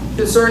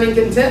concerning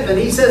contentment.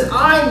 He says,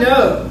 I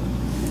know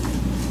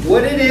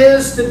what it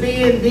is to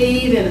be in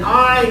need, and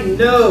I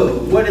know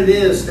what it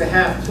is to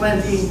have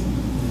plenty.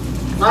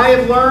 I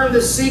have learned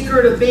the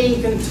secret of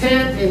being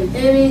content in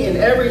any and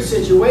every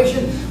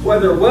situation,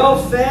 whether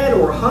well-fed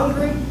or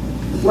hungry,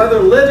 whether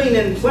living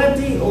in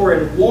plenty or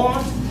in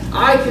want.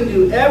 I can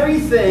do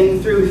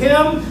everything through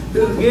Him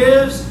who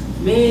gives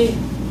me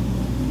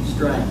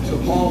strength. So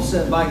Paul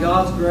said, by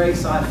God's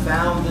grace, I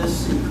found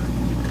this secret.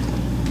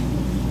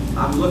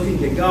 I'm looking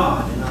to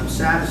God, and I'm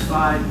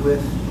satisfied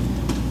with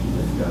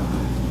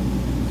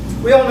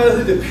God. We all know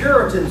who the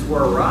Puritans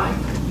were, right?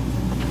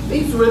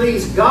 These were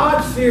these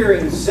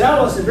God-fearing,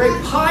 zealous, and very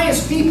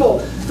pious people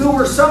who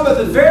were some of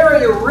the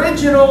very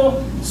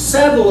original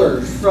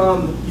settlers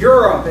from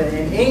Europe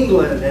and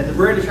England and the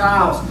British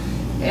Isles.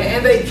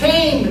 And they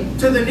came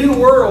to the New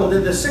World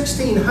in the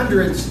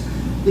 1600s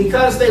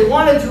because they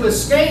wanted to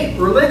escape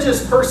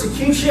religious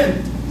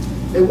persecution.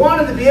 They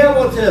wanted to be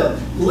able to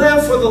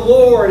live for the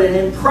Lord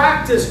and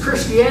practice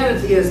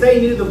Christianity as they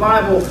knew the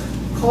Bible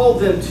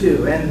called them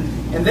to.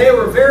 And they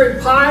were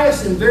very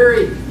pious and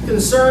very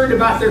concerned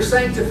about their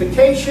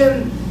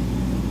sanctification.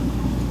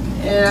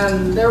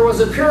 And there was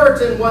a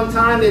Puritan one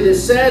time, it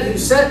is said, who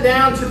sat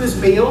down to his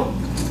meal,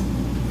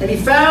 and he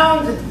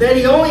found that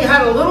he only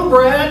had a little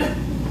bread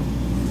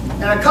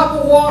and a cup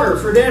of water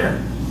for dinner.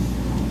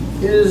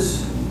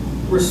 His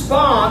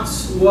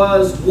response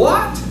was,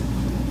 what?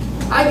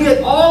 I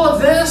get all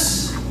of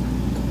this,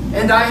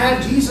 and I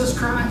have Jesus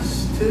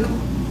Christ too?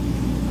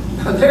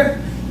 Now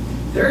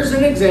there's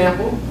an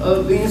example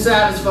of being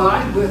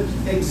satisfied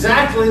with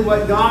exactly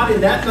what God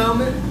in that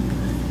moment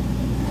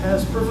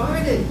has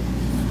provided.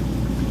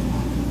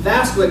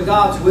 That's what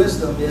God's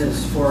wisdom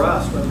is for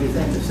us when we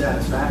think of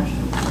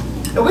satisfaction.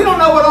 And we don't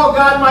know what all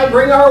God might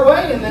bring our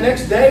way in the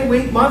next day,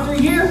 week, month, or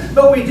year.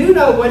 But we do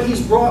know what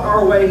He's brought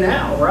our way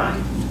now,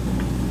 right?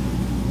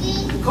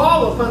 The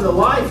call upon the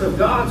life of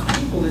God's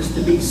people is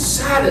to be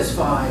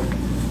satisfied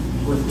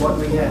with what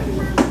we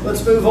have.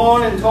 Let's move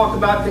on and talk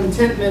about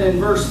contentment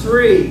in verse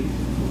 3.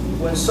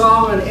 When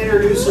Solomon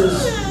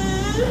introduces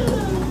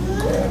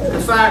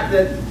the fact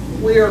that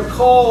we are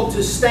called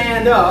to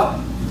stand up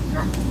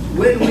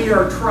when we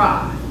are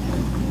tried.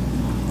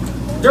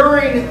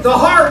 During the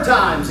hard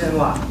times in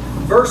life.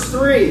 Verse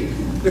 3,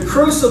 the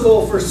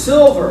crucible for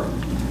silver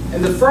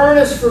and the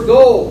furnace for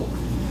gold,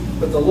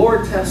 but the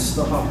Lord tests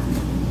the heart.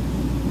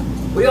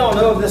 We all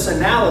know of this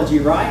analogy,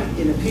 right?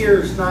 It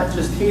appears not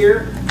just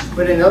here,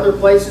 but in other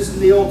places in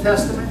the Old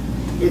Testament.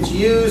 It's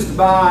used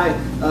by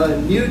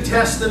New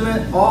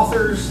Testament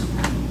authors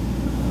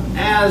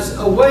as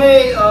a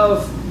way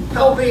of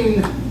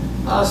helping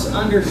us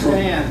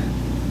understand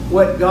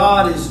what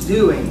God is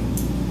doing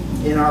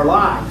in our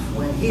life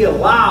when He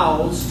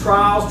allows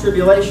trials,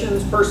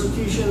 tribulations,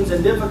 persecutions,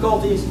 and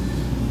difficulties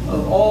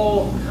of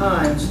all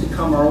kinds to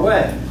come our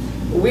way.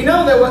 We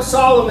know that what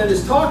Solomon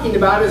is talking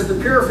about is the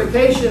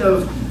purification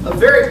of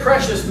very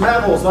precious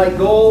metals like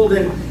gold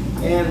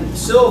and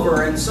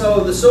silver. And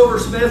so the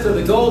silversmith or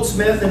the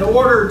goldsmith, in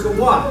order to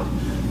what?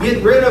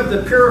 Get rid of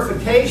the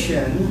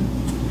purification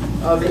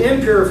of the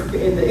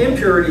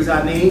impurities,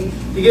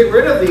 to get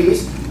rid of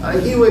these,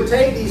 he would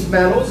take these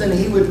metals and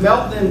he would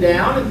melt them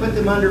down and put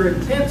them under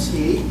intense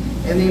heat,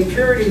 and the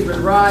impurities would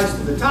rise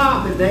to the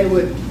top and they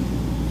would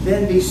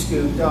then be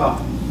scooped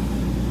off.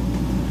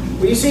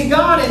 Well, you see,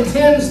 God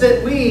intends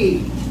that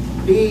we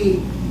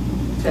be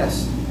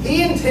tested.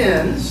 He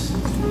intends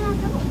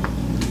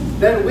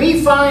that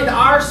we find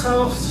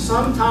ourselves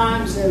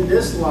sometimes in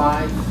this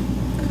life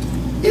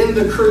in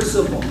the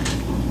crucible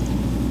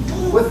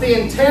with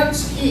the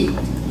intense heat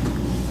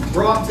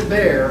brought to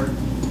bear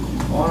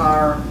on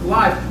our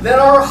life, that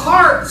our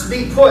hearts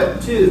be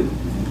put to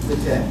the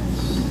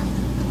test.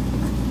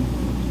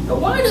 Now,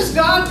 why does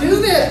God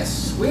do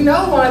this? We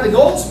know why the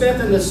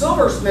goldsmith and the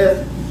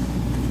silversmith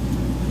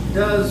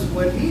does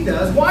what he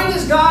does. Why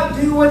does God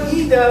do what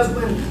He does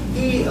when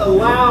He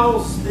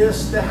allows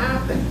this to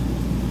happen?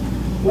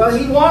 Well,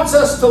 He wants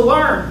us to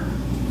learn.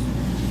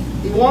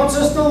 He wants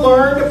us to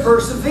learn to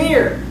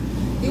persevere.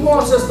 He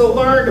wants us to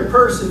learn to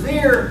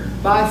persevere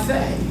by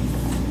faith.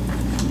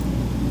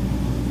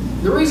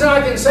 The reason I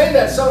can say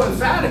that so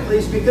emphatically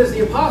is because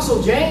the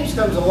Apostle James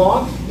comes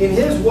along in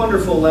his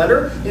wonderful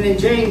letter, and in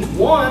James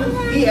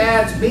 1, he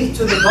adds meat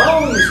to the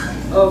bones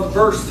of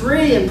verse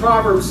 3 in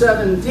Proverbs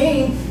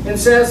 17 and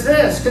says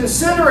this,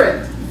 "Consider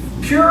it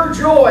pure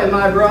joy,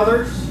 my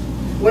brothers,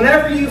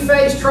 whenever you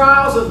face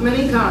trials of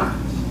many kinds,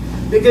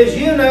 because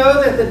you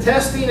know that the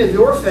testing of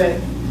your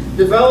faith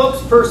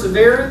develops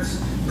perseverance.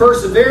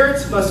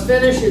 Perseverance must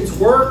finish its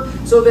work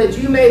so that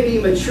you may be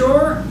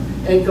mature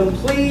and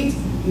complete,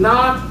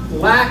 not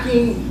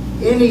lacking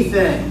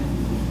anything."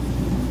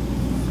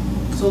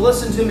 So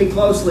listen to me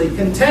closely.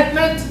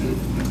 Contentment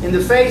in the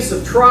face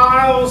of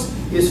trials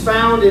is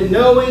found in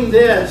knowing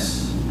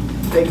this,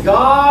 that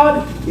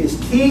God is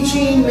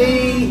teaching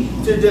me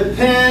to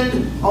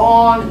depend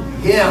on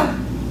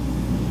Him.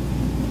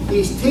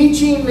 He's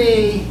teaching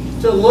me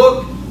to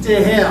look to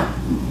Him,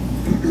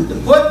 to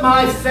put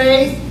my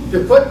faith, to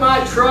put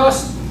my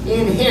trust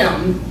in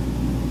Him.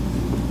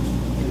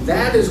 And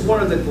that is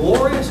one of the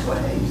glorious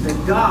ways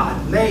that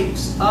God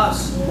makes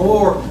us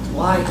more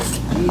like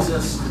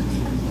Jesus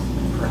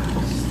Christ.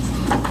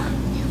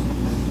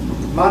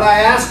 Might I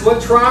ask, what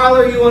trial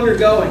are you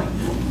undergoing?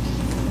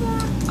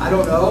 I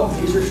don't know.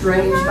 These are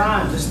strange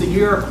times. It's the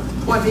year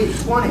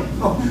 2020.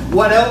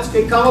 What else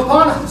could come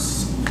upon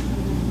us?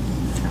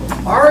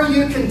 Are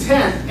you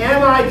content?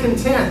 Am I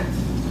content?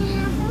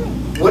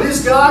 What is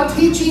God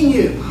teaching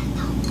you?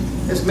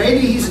 As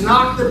maybe He's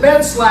knocked the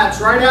bed slats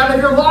right out of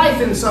your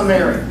life in some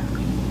area.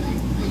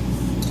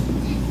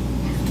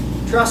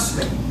 Trust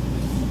me,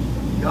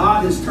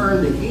 God has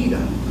turned the heat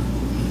up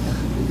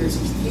because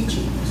He's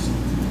teaching us.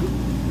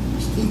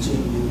 He's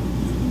teaching you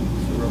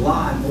to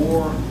rely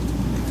more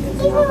and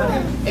more on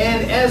Him.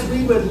 And as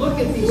we would look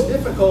at these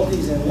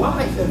difficulties in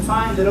life and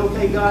find that,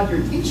 okay, God,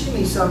 you're teaching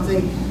me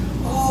something,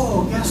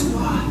 oh, guess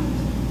what?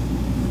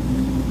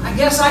 I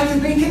guess I can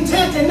be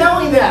content in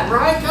knowing that,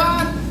 right,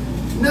 God?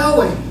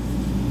 Knowing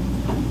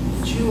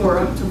that you are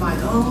up to my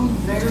own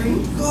very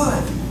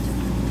good.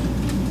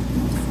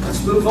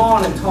 Let's move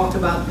on and talk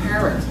about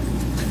parenting.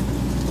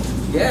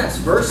 Yes,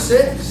 verse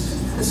 6.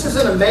 This is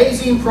an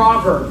amazing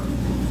proverb.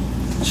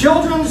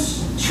 Children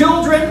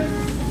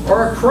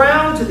are a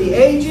crown to the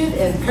aged,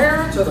 and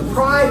parents are the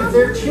pride of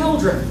their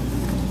children.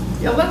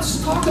 Yeah,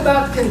 let's talk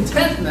about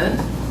contentment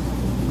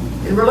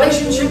in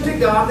relationship to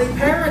godly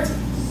parenting.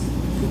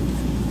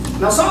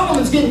 Now,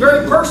 Solomon's getting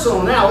very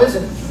personal now,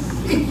 isn't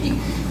he?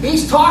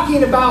 He's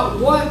talking about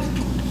what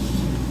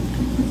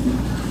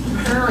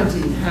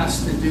parenting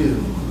has to do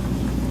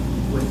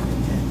with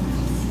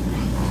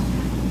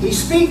contentment. He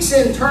speaks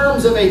in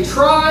terms of a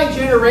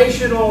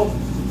tri-generational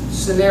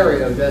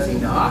scenario, does he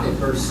not, in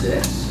verse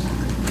 6?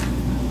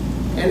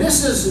 And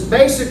this is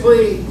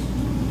basically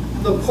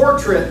the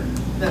portrait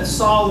that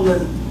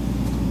Solomon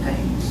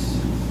paints.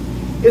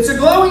 It's a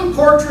glowing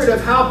portrait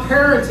of how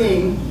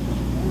parenting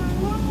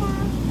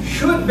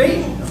should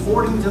be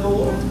according to the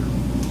Lord.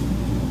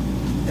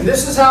 And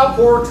this is how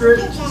portrait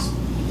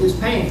is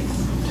painted.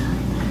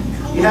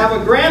 You have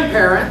a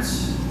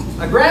grandparent's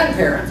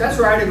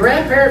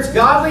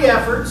godly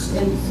efforts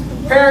in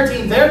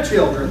parenting their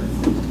children.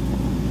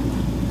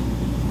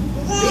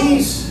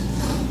 These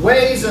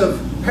ways of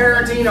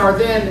parenting are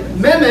then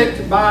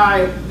mimicked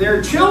by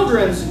their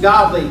children's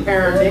godly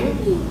parenting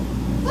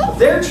of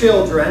their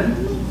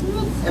children.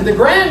 And the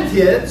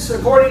grandkids,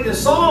 according to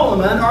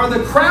Solomon, are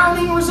the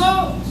crowning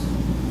results.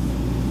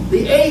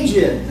 The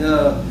aged,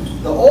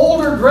 the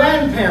older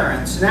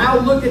grandparents now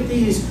look at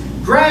these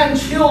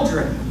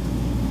grandchildren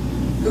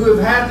who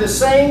have had the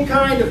same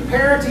kind of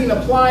parenting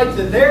applied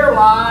to their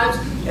lives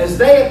as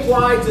they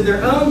apply to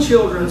their own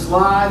children's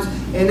lives,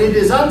 and it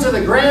is unto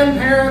the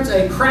grandparents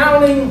a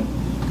crowning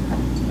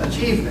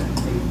achievement,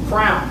 a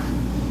crown.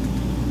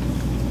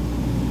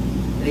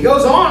 And he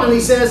goes on and he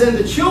says, and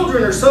the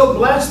children are so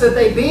blessed that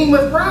they beam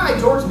with pride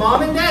towards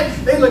mom and dad.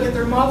 They look at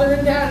their mother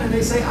and dad and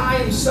they say, I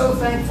am so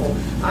thankful.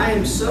 I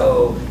am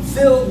so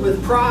filled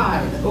with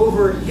pride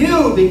over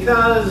you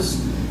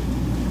because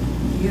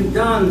you've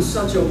done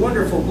such a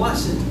wonderful,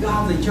 blessed,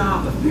 godly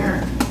job of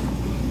parenting.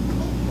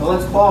 Well,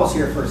 let's pause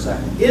here for a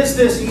second. Is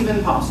this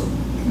even possible?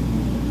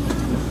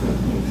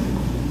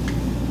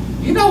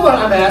 You know what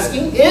I'm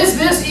asking. Is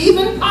this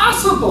even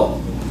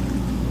possible?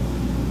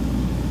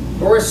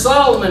 Or is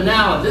Solomon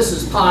now, this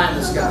is pie in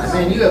the sky?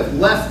 Man, you have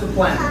left the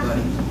planet,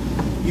 buddy.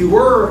 You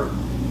were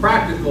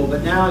practical,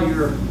 but now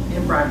you're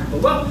impractical.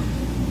 Well,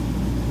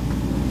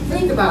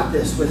 think about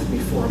this with me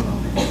for a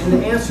moment. And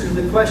the answer to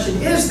the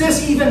question, is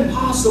this even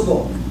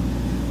possible?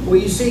 Well,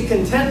 you see,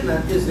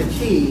 contentment is the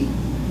key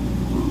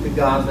to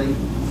godly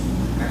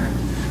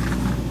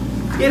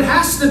parenting. It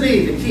has to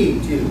be the key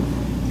to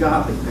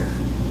godly parenting.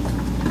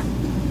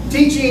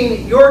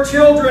 Teaching your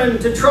children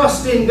to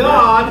trust in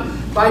God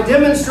by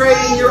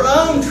demonstrating your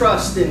own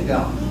trust in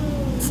God.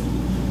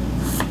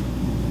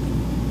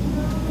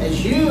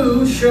 As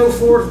you show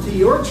forth to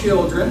your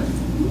children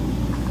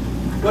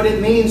what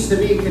it means to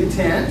be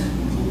content,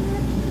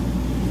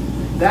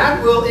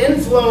 that will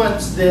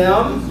influence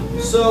them,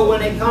 so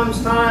when it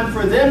comes time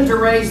for them to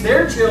raise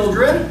their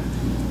children,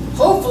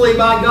 hopefully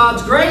by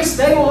God's grace,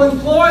 they will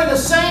employ the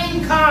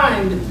same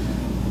kind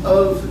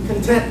of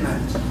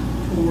contentment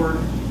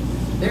toward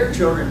their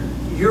children,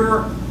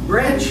 your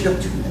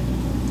grandchildren.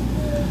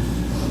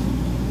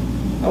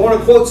 I want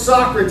to quote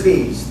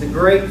Socrates, the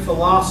great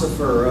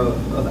philosopher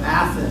of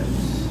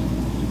Athens,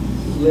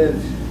 who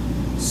lived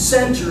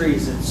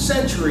centuries and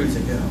centuries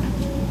ago.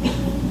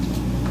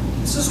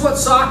 This is what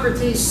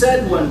Socrates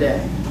said one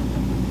day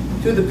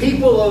to the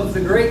people of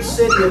the great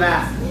city of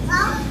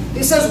Athens.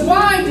 He says,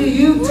 why do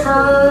you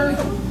turn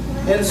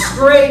and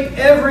scrape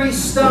every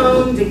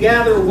stone to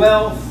gather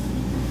wealth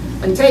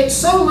and take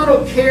so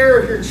little care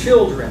of your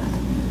children,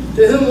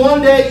 to whom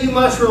one day you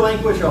must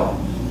relinquish all?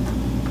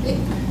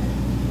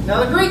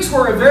 Now, the Greeks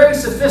were a very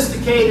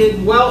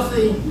sophisticated,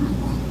 wealthy,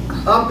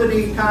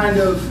 uppity kind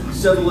of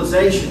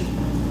civilization.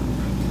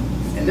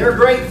 And their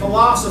great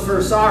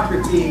philosopher,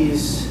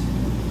 Socrates,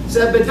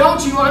 said, but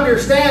don't you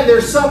understand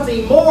there's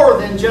something more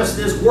than just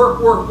this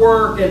work, work,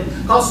 work, and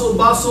hustle,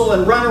 bustle,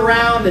 and run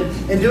around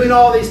and doing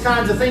all these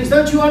kinds of things?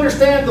 Don't you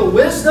understand the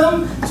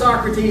wisdom,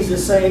 Socrates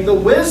is saying, the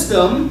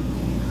wisdom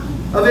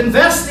of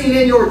investing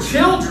in your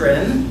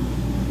children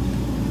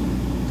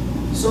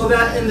so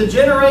that in the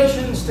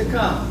generations to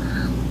come,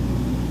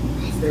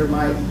 there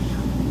might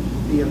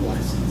be a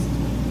blessing.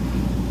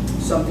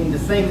 Something to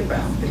think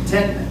about.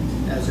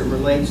 Contentment as it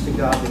relates to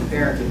godly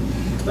parenting.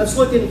 Let's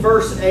look in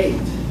verse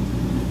 8.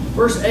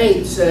 Verse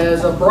 8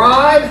 says, a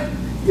bribe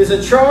is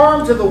a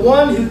charm to the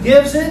one who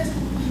gives it.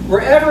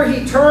 Wherever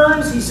he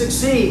turns, he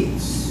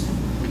succeeds.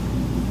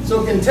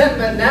 So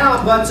contentment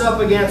now butts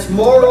up against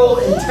moral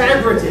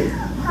integrity.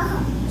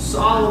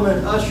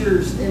 Solomon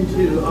ushers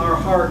into our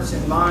hearts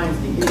and minds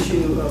the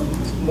issue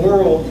of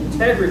moral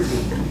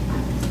integrity.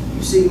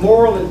 You see,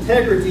 moral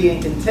integrity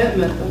and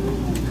contentment,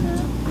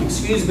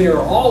 are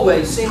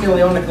always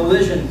seemingly on a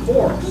collision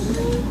course.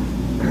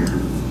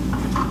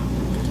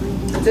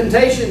 The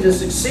temptation to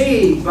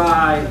succeed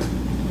by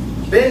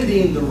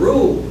bending the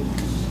rules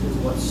is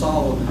what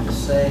Solomon is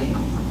saying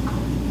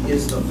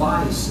is the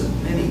vice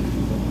of many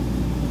people.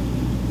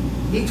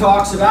 He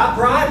talks about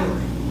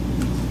bribery.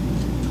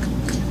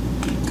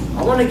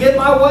 I want to get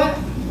my way.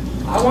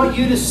 I want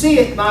you to see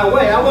it my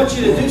way. I want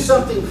you to do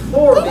something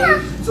for me.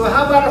 So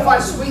how about if I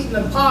sweeten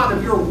the pot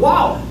of your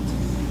wallet?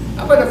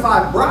 How about if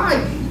I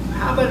bribe you?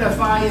 How about if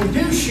I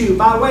induce you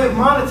by way of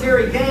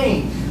monetary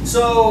gain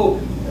so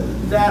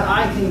that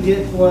I can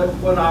get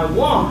what I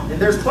want? And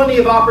there's plenty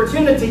of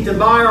opportunity to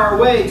buy our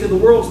way to the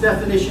world's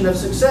definition of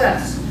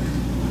success,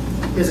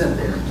 isn't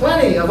there?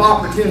 Plenty of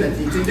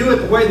opportunity to do it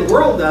the way the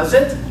world does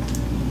it.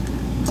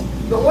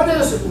 But what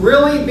is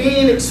really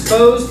being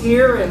exposed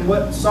here and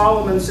what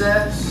Solomon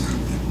says?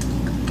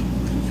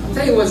 I'll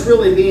tell you what's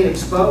really being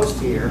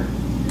exposed here.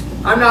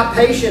 I'm not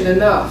patient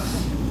enough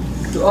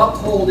to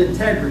uphold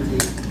integrity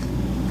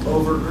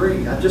over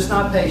greed. I'm just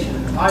not patient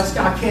enough.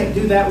 I can't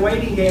do that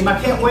waiting game. I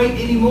can't wait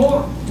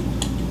anymore.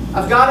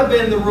 I've got to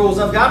bend the rules.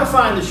 I've got to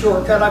find the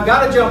shortcut. I've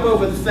got to jump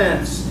over the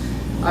fence.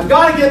 I've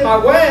got to get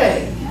my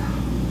way.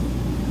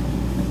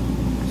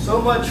 So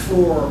much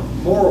for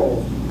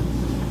moral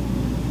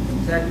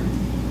integrity.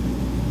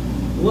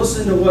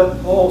 Listen to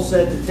what Paul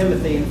said to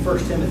Timothy in 1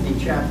 Timothy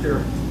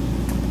chapter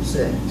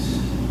 6.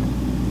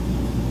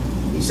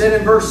 He said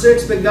in verse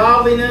 6, "But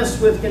godliness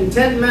with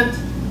contentment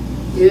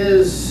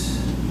is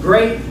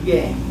great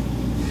gain.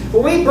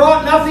 For we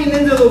brought nothing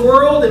into the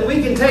world, and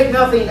we can take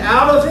nothing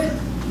out of it.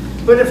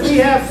 But if we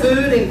have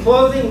food and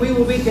clothing, we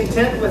will be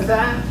content with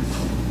that."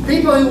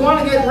 People who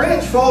want to get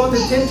rich fall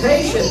into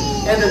temptation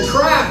and a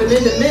trap and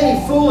into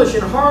many foolish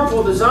and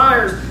harmful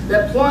desires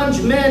that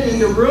plunge men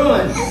into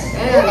ruin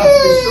and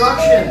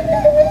destruction.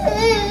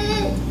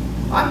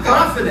 I'm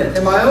confident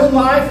in my own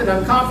life, and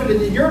I'm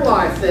confident in your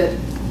life, that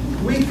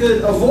we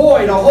could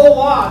avoid a whole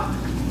lot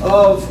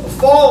of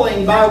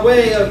falling by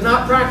way of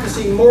not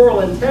practicing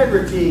moral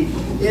integrity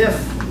if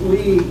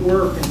we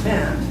were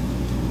content.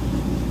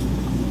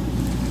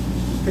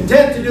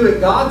 Content to do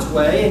it God's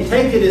way and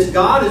take it as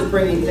God is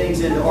bringing things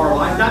into our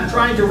life, not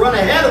trying to run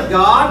ahead of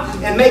God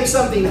and make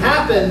something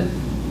happen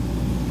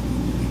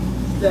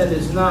that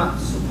is not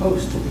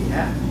supposed to be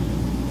happening.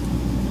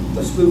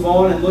 Let's move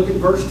on and look at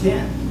verse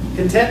 10.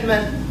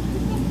 Contentment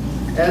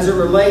as it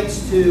relates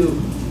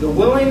to the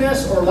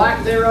willingness or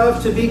lack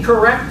thereof to be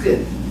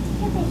corrected.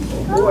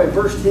 Oh boy,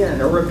 verse 10.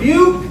 "A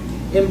rebuke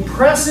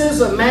impresses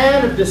a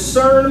man of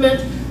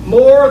discernment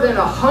more than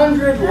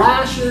 100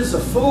 lashes a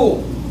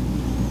fool."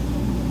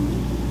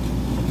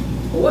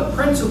 Well, what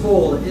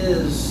principle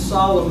is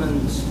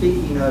Solomon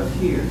speaking of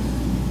here?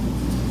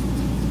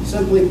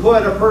 Simply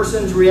put, a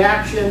person's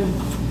reaction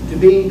to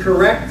being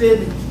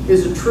corrected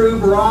is a true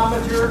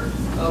barometer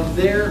of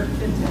their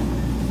contentment.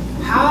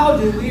 How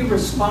do we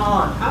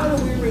respond? How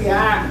do we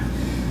react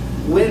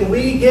when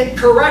we get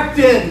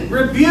corrected,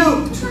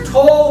 rebuked,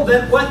 told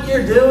that what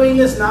you're doing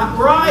is not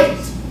right?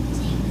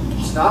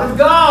 It's not of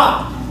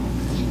God.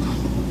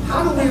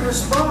 How do we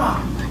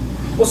respond?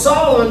 Well,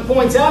 Solomon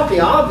points out the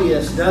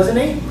obvious, doesn't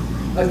he?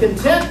 A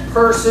content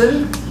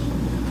person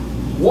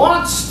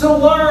wants to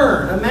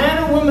learn. A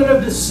man or woman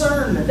of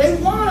discernment. They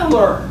want to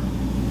learn.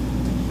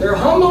 They're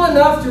humble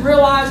enough to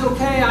realize,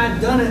 okay, I've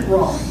done it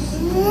wrong.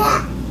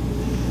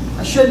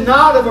 I should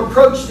not have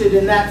approached it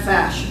in that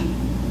fashion.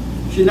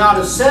 Should not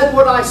have said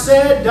what I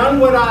said, done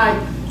what I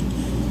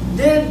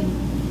did,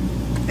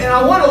 and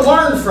I want to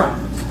learn from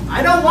it.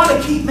 I don't want to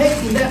keep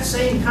making that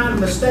same kind of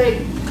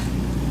mistake.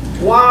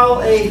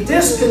 While a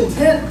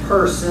discontent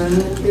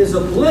person is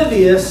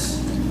oblivious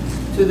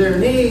to their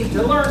need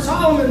to learn,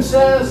 Solomon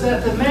says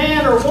that the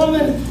man or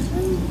woman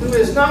who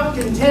is not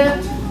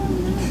content,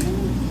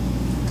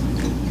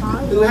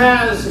 who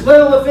has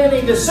little if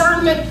any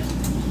discernment,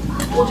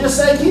 will just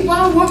say, keep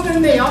on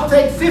whooping me. I'll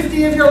take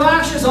 50 of your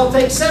lashes. I'll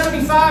take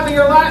 75 of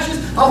your lashes.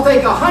 I'll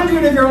take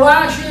 100 of your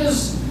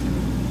lashes.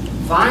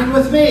 Fine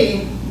with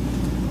me.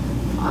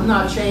 I'm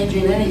not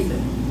changing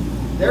anything.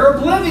 They're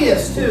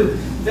oblivious to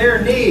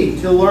their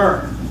need to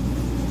learn.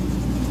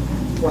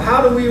 Well,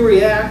 how do we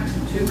react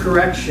to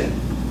correction?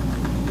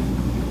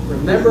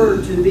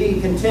 Remember to be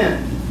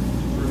content.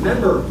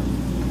 Remember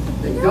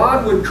that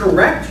God would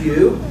correct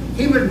you.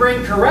 He would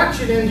bring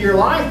correction into your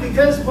life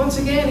because, once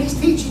again, He's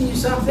teaching you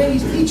something.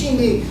 He's teaching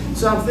me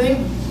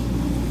something.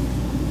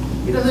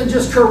 He doesn't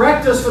just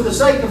correct us for the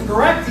sake of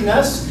correcting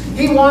us.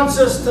 He wants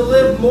us to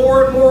live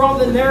more and more on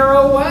the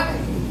narrow way.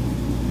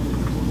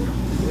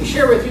 Let me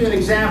share with you an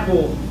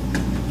example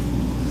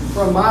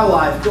from my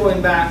life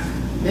going back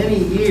many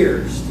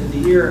years to the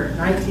year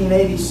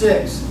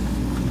 1986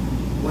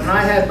 when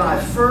I had my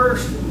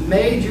first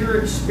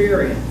major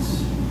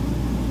experience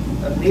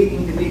of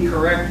needing to be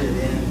corrected.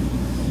 And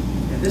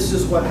this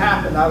is what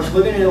happened. I was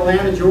living in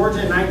Atlanta,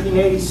 Georgia in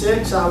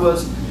 1986. I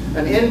was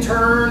an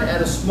intern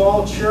at a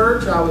small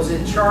church. I was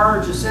in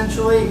charge,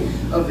 essentially,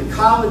 of the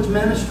college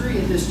ministry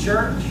at this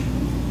church.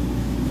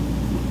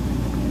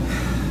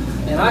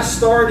 And I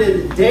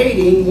started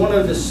dating one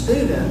of the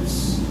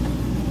students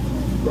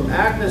from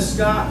Agnes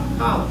Scott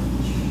College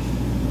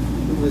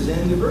who was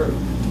in the group.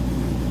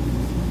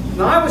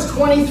 Now, I was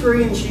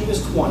 23 and she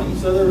was 20,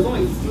 so there was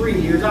only 3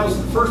 years. That was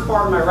the first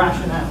part of my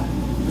rationale.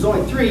 There was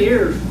only 3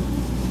 years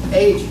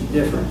age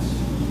difference.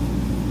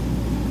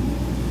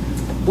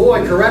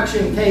 Boy,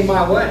 correction came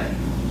my way.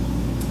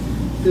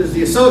 Because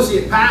the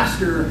associate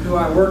pastor who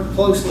I worked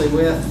closely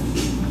with,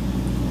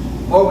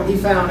 oh, when he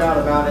found out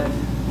about it,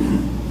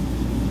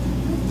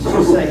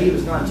 let's say he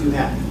was not too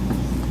happy.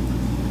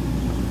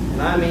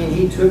 And I mean,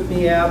 he took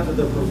me out to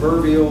the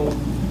proverbial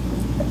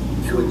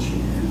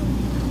woodshed.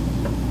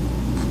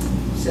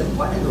 He said,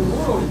 what in the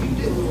world did you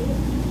do?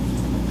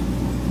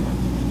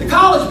 The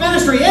college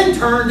ministry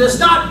intern does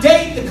not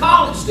date the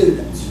college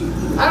students.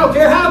 I don't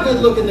care how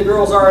good looking the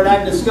girls are at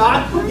Agnes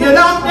Scott. You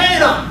don't date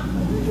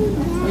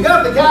them. You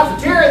go to the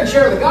cafeteria and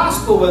share the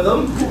gospel with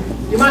them.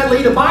 You might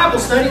lead a Bible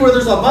study where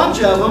there's a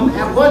bunch of them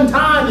at one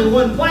time in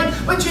one place,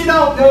 but you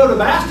don't go to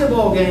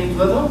basketball games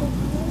with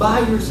them by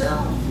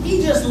yourself.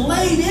 He just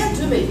laid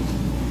into me.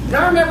 And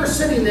I remember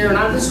sitting there,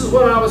 and this is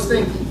what I was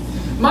thinking.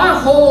 My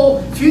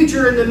whole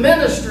future in the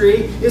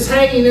ministry is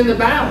hanging in the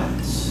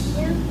balance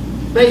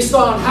based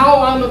on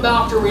how I'm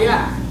about to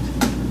react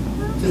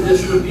to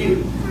this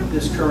rebuke,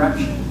 this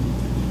correction.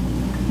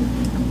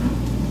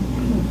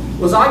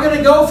 Was I going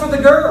to go for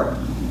the girl?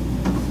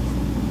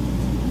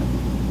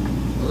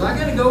 Was I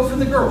going to go for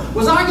the girl?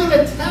 Was I going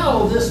to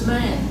tell this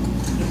man,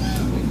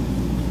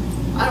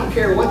 I don't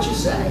care what you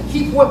say,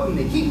 keep whooping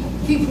me,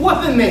 keep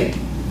whooping me,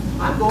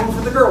 I'm going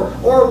for the girl?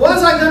 Or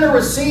was I going to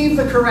receive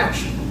the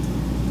correction?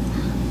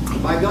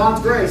 By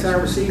God's grace, I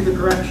received the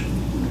correction.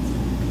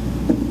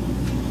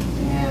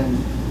 And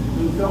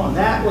moved on.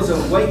 That was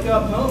a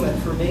wake-up moment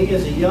for me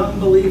as a young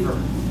believer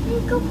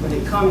when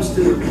it comes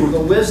to the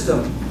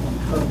wisdom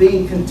of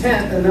being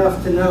content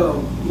enough to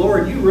know,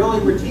 Lord, you really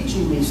were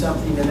teaching me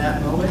something in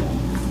that moment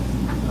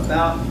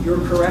about your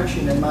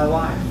correction in my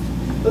life.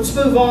 Let's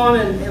move on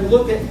and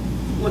look at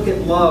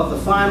love, the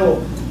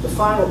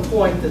final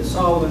point that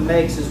Solomon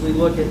makes as we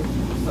look at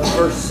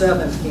verse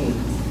 17.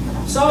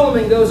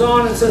 Solomon goes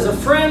on and says, a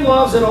friend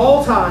loves at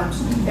all times,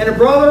 and a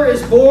brother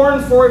is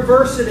born for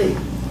adversity.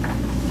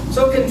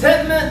 So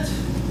contentment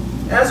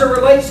as it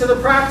relates to the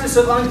practice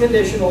of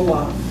unconditional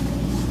love.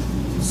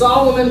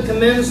 Solomon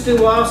commends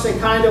to us a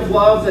kind of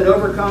love that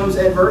overcomes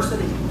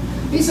adversity.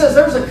 He says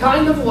there's a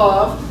kind of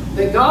love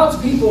that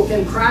God's people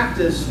can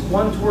practice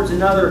one towards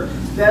another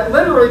that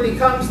literally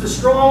becomes the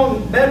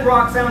strong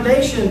bedrock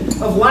foundation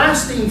of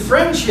lasting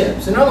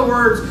friendships. In other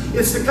words,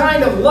 it's the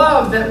kind of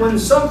love that when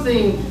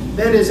something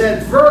that is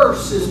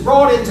adverse is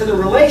brought into the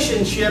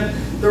relationship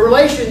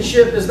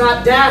is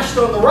not dashed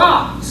on the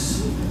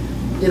rocks.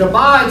 It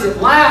abides, it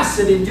lasts,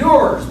 it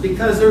endures,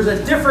 because there's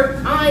a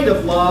different kind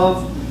of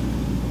love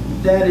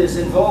that is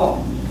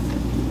involved.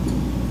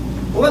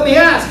 Well, let me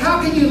ask,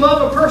 how can you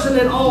love a person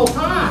at all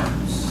times?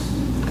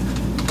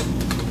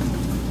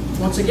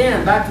 Once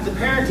again, back to the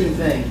parenting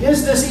thing.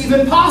 Is this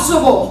even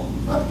possible?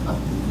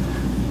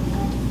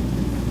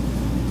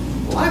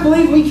 Well, I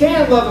believe we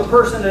can love a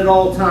person at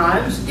all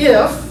times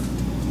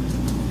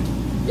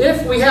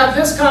if we have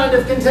this kind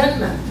of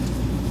contentment.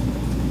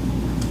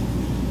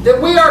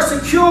 That we are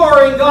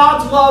secure in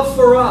God's love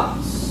for us.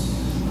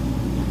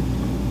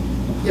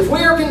 If we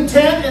are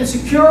content and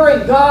secure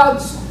in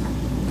God's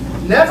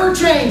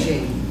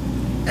never-changing,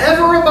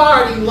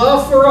 ever-abiding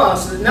love for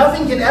us, that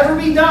nothing can ever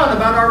be done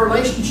about our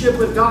relationship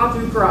with God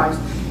through Christ,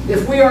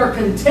 if we are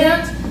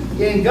content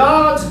in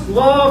God's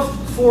love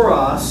for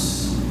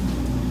us,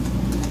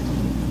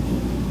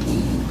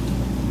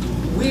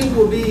 we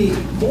will be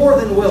more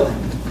than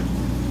willing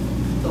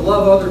to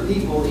love other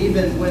people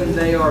even when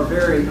they are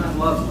very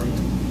unlovely,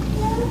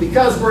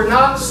 because we're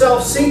not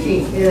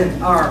self-seeking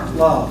in our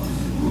love.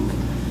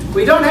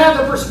 We don't have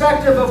the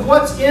perspective of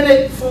what's in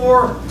it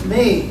for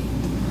me.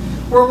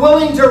 We're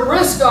willing to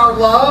risk our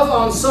love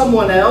on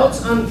someone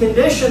else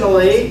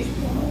unconditionally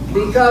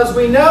because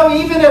we know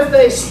even if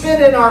they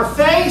spit in our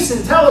face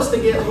and tell us to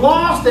get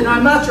lost and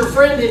I'm not your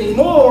friend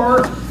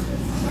anymore,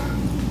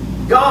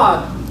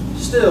 God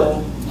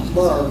still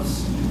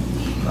loves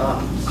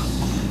us.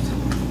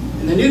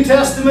 In the New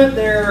Testament,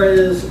 there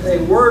is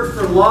a word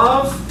for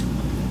love.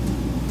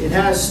 It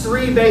has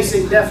three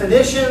basic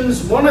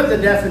definitions. One of the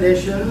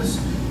definitions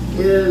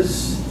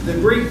is the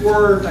Greek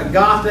word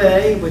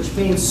agape, which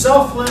means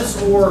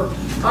selfless or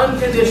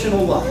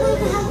unconditional love.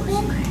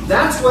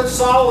 That's what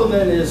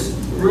Solomon is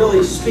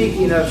really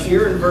speaking of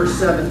here in verse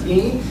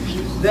 17.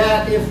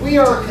 That if we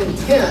are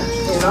content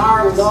in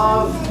our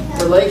love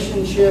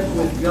relationship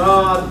with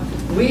God,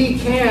 we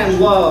can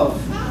love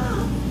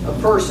a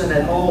person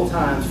at all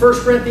times.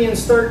 1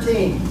 Corinthians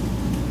 13.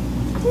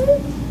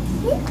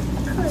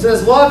 It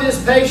says, love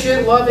is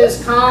patient, love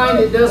is kind,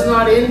 it does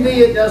not envy,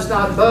 it does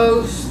not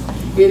boast.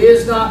 It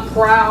is not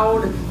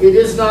proud. It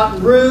is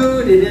not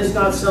rude. It is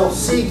not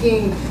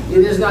self-seeking.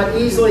 It is not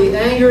easily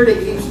angered.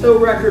 It keeps no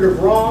record of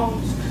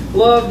wrongs.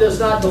 Love does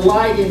not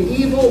delight in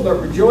evil,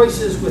 but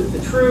rejoices with the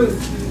truth.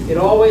 It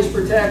always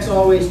protects,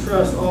 always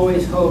trusts,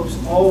 always hopes,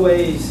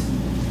 always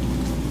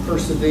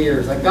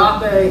perseveres.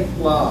 Agape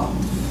love.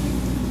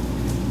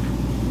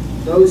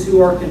 Those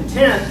who are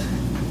content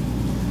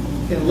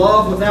can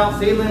love without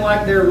feeling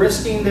like they're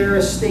risking their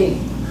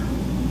esteem.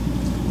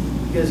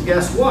 Because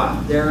guess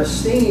what? Their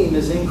esteem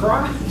is in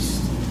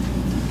Christ.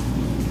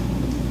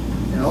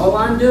 And all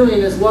I'm doing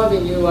is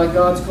loving you like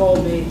God's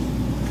called me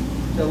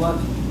to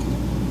love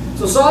you.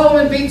 So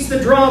Solomon beats the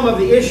drum of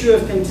the issue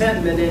of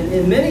contentment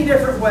in many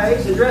different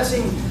ways,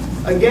 addressing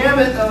a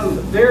gamut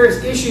of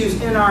various issues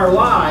in our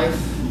life.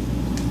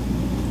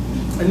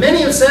 And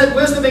many have said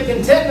wisdom and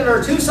contentment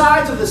are two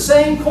sides of the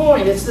same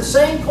coin. It's the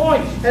same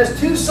coin. It has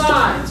two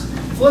sides.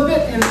 Flip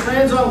it and it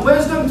lands on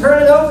wisdom.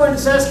 Turn it over and it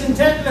says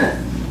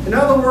contentment. In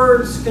other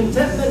words,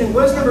 contentment and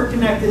wisdom are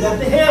connected at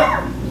the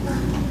hip.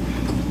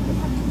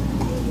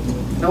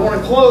 And I want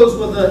to close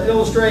with an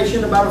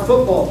illustration about a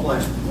football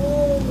player.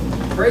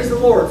 Praise the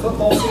Lord,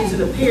 football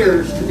season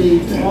appears to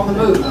be on the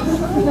move.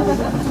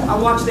 I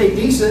watched a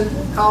decent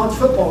college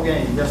football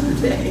game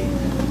yesterday.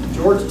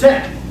 Georgia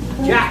Tech,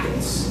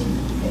 Jackets,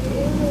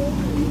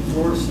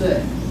 Florida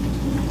State.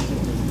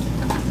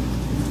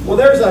 Well,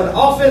 there's an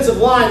offensive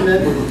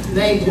lineman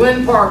named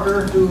Glenn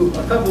Parker who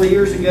a couple of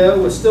years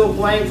ago was still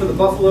playing for the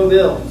Buffalo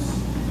Bills.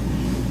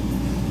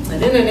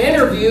 And in an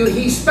interview,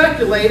 he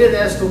speculated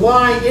as to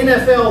why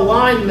NFL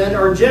linemen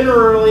are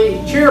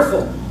generally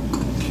cheerful.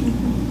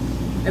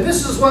 And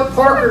this is what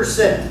Parker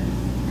said.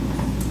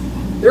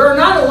 There are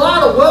not a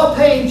lot of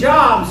well-paying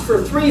jobs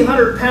for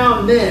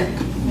 300-pound men.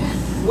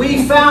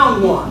 We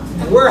found one,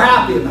 and we're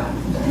happy about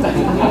it.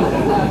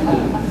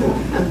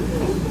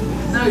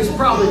 Now, he's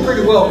probably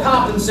pretty well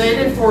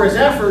compensated for his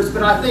efforts,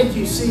 but I think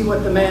you see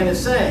what the man is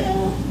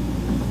saying.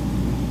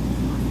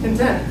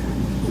 Content.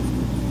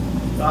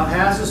 God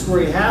has us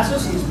where He has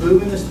us. He's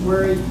moving us to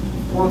where He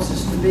wants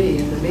us to be.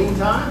 In the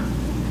meantime,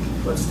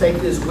 let's take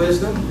this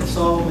wisdom that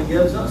Solomon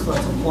gives us,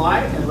 let's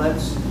apply it, and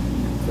let's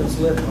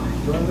live by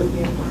it. Join with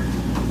me in prayer.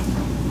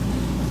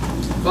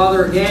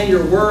 Father, again,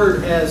 Your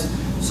Word has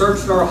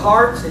searched our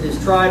hearts. It has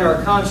tried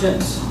our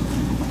conscience.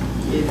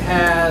 It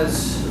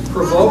has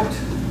provoked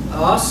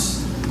us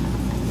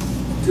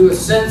to a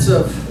sense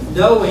of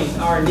knowing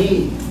our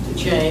need to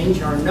change,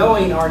 or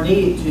knowing our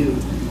need to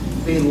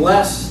be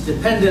less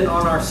dependent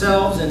on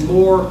ourselves and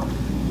more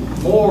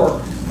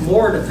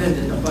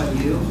dependent upon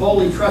You,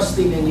 wholly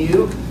trusting in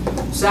You,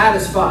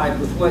 satisfied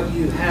with what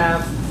You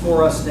have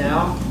for us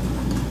now,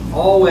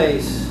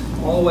 always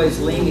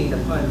leaning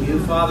upon You.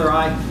 Father,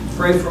 I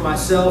pray for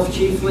myself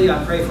chiefly.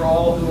 I pray for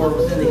all who are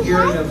within the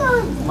hearing of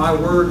my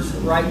words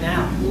right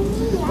now.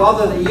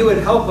 Father, that You would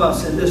help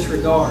us in this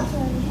regard.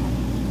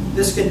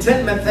 This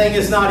contentment thing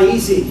is not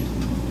easy.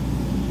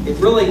 It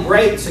really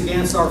grates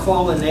against our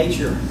fallen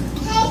nature.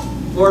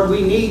 Lord,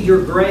 we need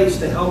Your grace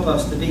to help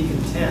us to be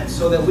content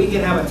so that we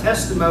can have a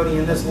testimony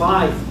in this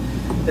life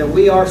that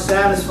we are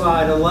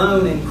satisfied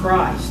alone in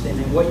Christ and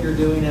in what You're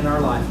doing in our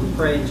life. We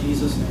pray in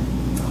Jesus' name.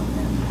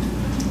 Amen.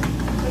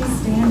 Please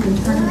stand and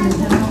turn in the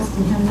hymnals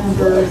to hymn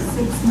number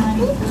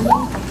 693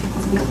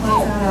 as we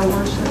close out our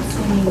worship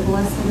singing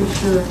Blessed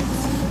Assurance.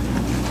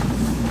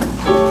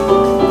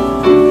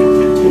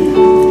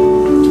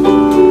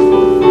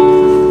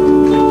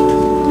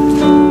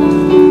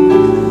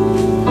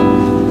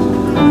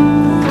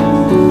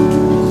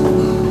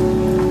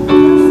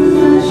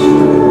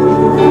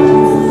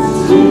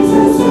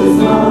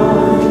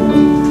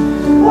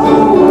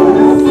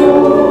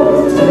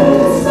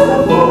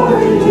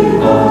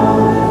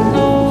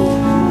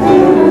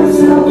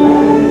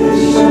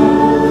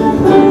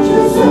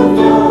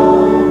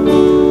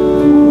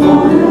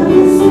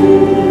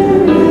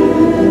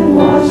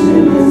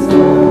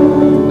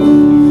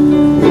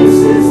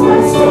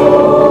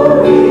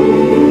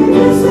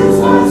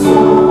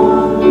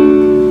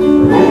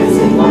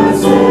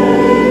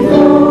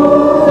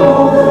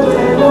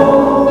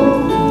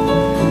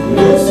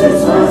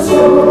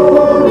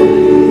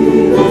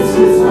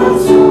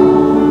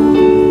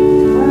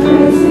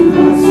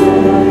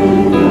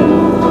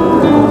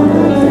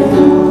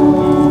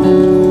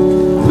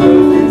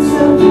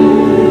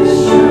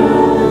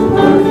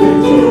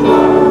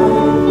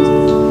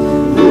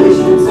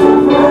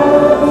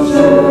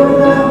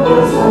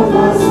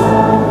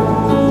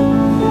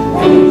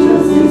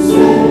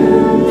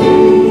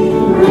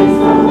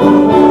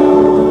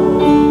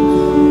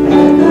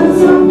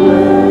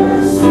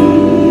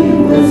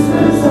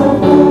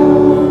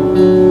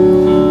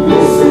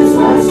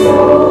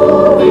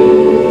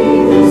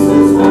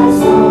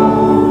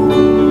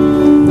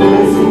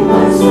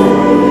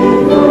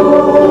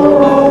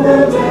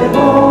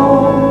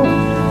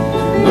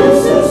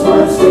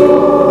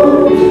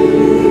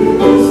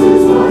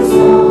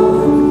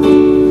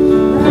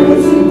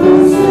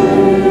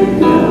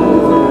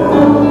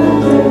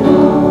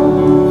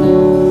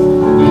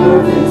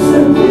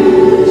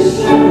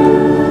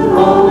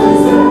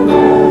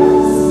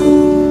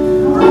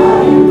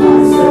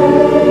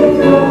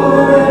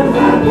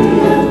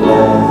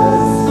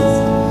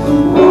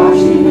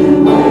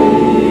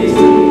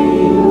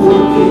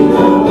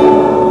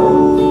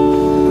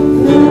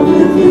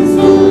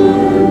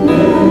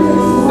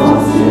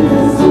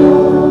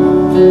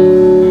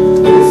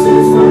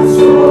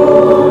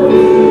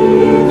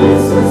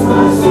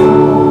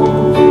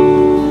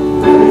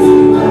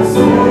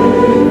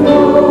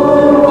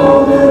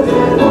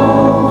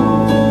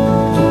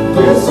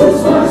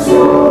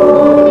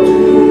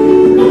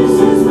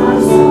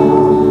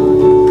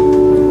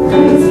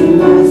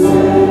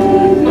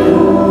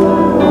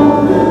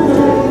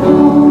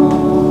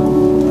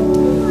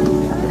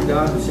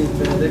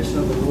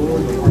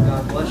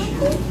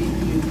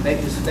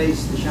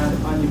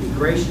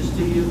 gracious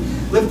to you,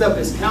 lift up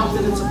his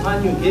countenance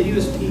upon you, and give you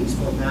his peace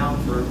both now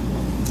and forever.